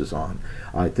faces on.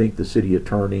 I think the city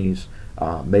attorneys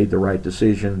made the right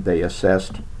decision. They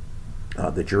assessed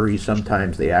the jury.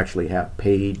 Sometimes they actually have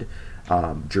paid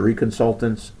jury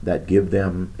consultants that give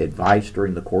them advice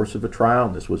during the course of a trial,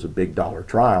 and this was a big dollar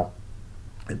trial,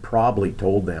 and probably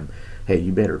told them, hey,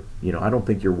 you better, I don't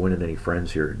think you're winning any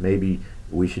friends here. Maybe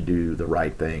we should do the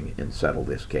right thing and settle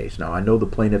this case. Now, I know the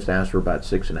plaintiffs asked for about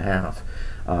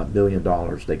 $6.5 million.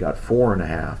 They got $4.5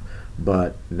 million,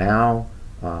 but now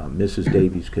Mrs.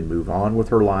 Davies can move on with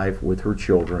her life, with her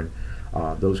children.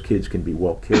 Those kids can be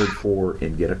well cared for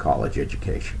and get a college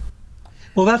education.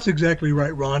 Well, that's exactly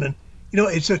right, Ron. And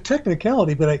it's a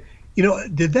technicality, but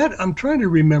I'm trying to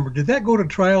remember, did that go to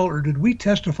trial or did we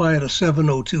testify at a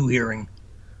 702 hearing?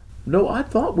 No, I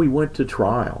thought we went to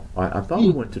trial. I thought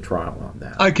we went to trial on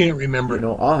that. I can't remember.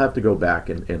 I'll have to go back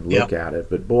and look at it.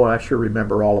 But boy, I sure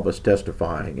remember all of us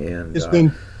testifying. And it's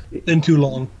been too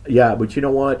long. Yeah, but you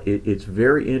know what? It's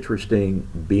very interesting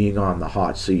being on the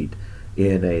hot seat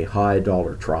in a high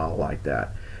dollar trial like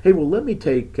that. Hey, well, let me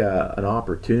take an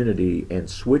opportunity and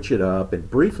switch it up. And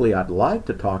briefly, I'd like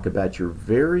to talk about your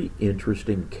very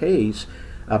interesting case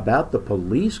about the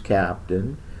police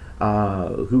captain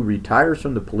who retires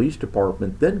from the police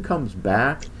department, then comes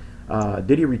back.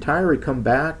 Did he retire or come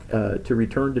back to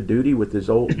return to duty with his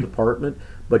old department,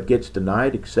 but gets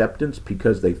denied acceptance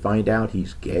because they find out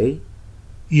he's gay?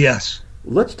 Yes.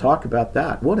 Let's talk about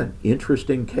that. What an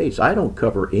interesting case. I don't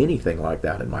cover anything like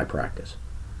that in my practice.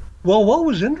 Well, what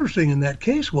was interesting in that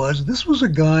case was this was a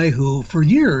guy who for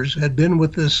years had been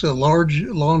with this large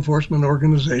law enforcement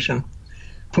organization,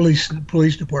 police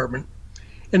department,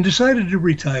 and decided to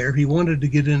retire. He wanted to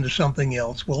get into something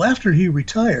else. Well, after he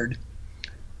retired,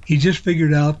 he just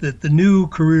figured out that the new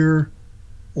career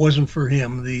wasn't for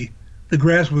him. The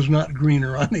grass was not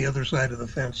greener on the other side of the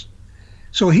fence.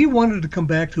 So he wanted to come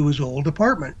back to his old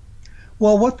department.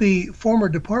 Well, what the former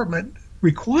department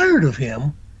required of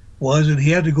him was that he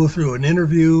had to go through an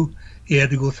interview, he had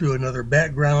to go through another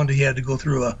background, he had to go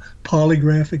through a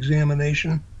polygraph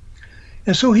examination.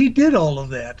 And so he did all of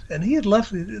that, and he had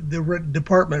left the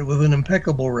department with an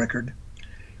impeccable record.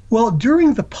 Well,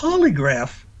 during the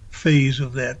polygraph phase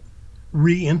of that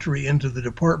re-entry into the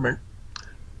department,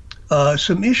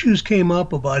 some issues came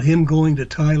up about him going to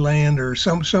Thailand or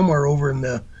somewhere over in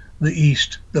the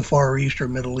East, the Far East or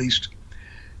Middle East.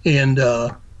 And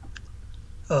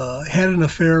had an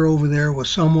affair over there with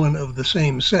someone of the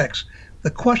same sex.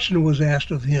 The question was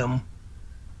asked of him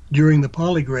during the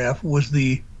polygraph, was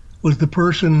the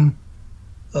person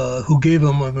who gave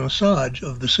him a massage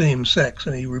of the same sex?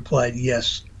 And he replied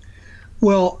yes.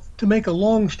 Well, to make a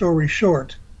long story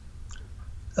short,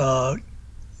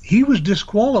 he was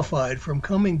disqualified from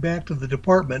coming back to the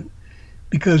department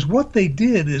because what they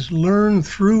did is learn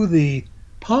through the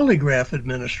polygraph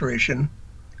administration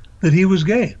that he was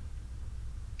gay.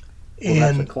 Well, and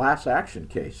that's a class action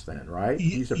case then, right?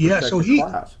 He's a protected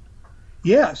class.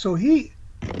 Yeah, so he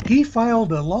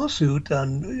filed a lawsuit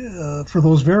on for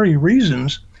those very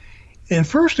reasons. And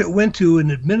first it went to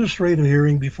an administrative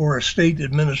hearing before a state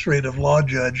administrative law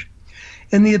judge.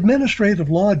 And the administrative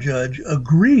law judge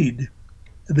agreed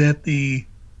that the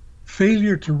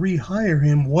failure to rehire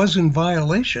him was in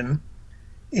violation,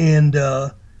 and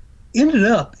ended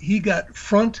up, he got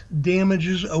front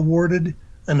damages awarded,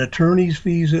 an attorney's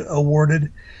fees awarded,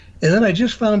 and then I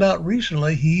just found out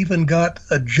recently he even got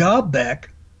a job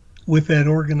back with that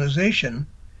organization,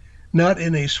 not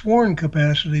in a sworn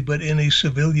capacity, but in a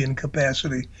civilian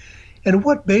capacity. And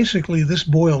what basically this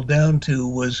boiled down to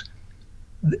was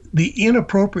the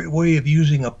inappropriate way of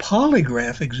using a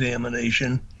polygraph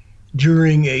examination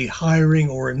during a hiring,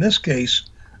 or in this case,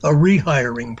 a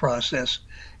rehiring process,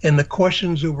 and the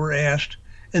questions that were asked,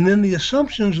 and then the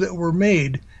assumptions that were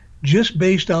made just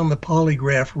based on the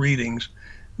polygraph readings,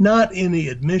 not any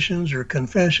admissions or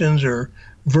confessions or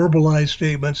verbalized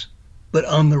statements, but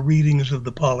on the readings of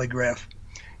the polygraph.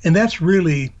 And that's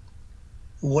really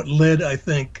what led, I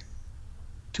think,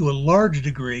 to a large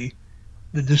degree,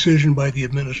 the decision by the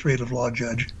administrative law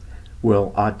judge.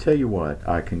 Well, I tell you what,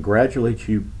 I congratulate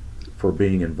you for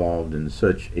being involved in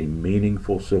such a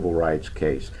meaningful civil rights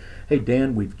case. Hey,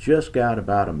 Dan, we've just got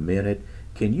about a minute.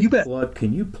 Can you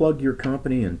plug your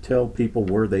company and tell people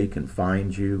where they can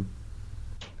find you?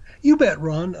 You bet,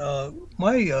 Ron.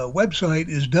 My website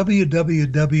is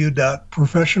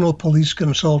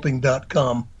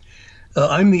www.professionalpoliceconsulting.com.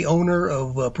 I'm the owner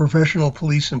of Professional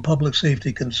Police and Public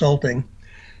Safety Consulting,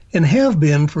 and have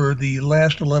been for the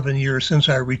last 11 years since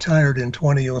I retired in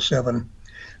 2007.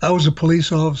 I was a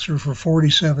police officer for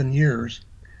 47 years,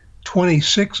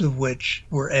 26 of which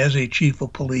were as a chief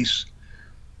of police.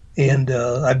 And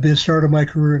I've started my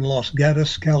career in Los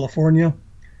Gatos, California.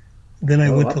 Then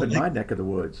I went to my neck of the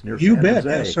woods, near you San bet,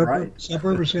 Jose, right?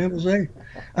 Suburb of San Jose.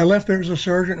 I left there as a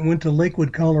sergeant and went to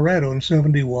Lakewood, Colorado in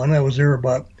 71. I was there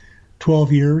about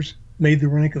 12 years, made the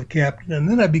rank of captain, and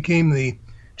then I became the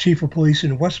chief of police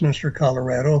in Westminster,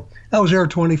 Colorado. I was there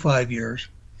 25 years.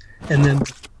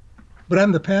 But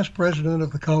I'm the past president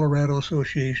of the Colorado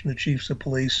Association of Chiefs of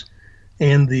Police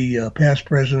and the past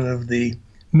president of the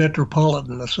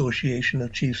Metropolitan Association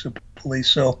of Chiefs of Police.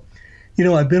 So,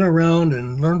 I've been around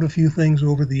and learned a few things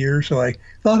over the years, so I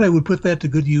thought I would put that to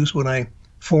good use when I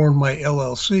formed my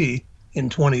LLC in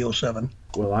 2007.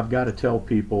 Well, I've got to tell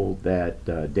people that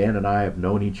Dan and I have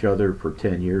known each other for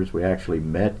 10 years. We actually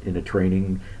met in a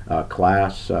training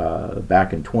class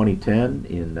back in 2010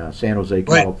 in San Jose,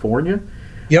 California. Right.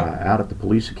 Yep. Out at the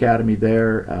police academy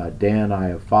there. Dan, I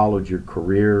have followed your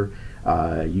career.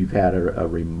 You've had a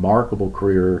remarkable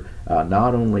career,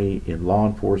 not only in law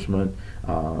enforcement,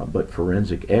 but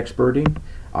forensic experting.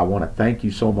 I want to thank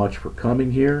you so much for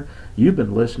coming here. You've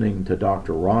been listening to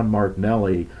DrRon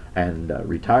Martinelli, and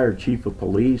retired chief of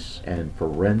police and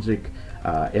forensic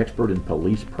expert in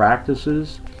police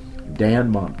practices, Dan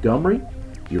Montgomery.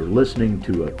 You're listening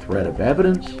to A Thread of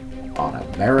Evidence on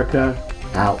America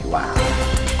Out Loud.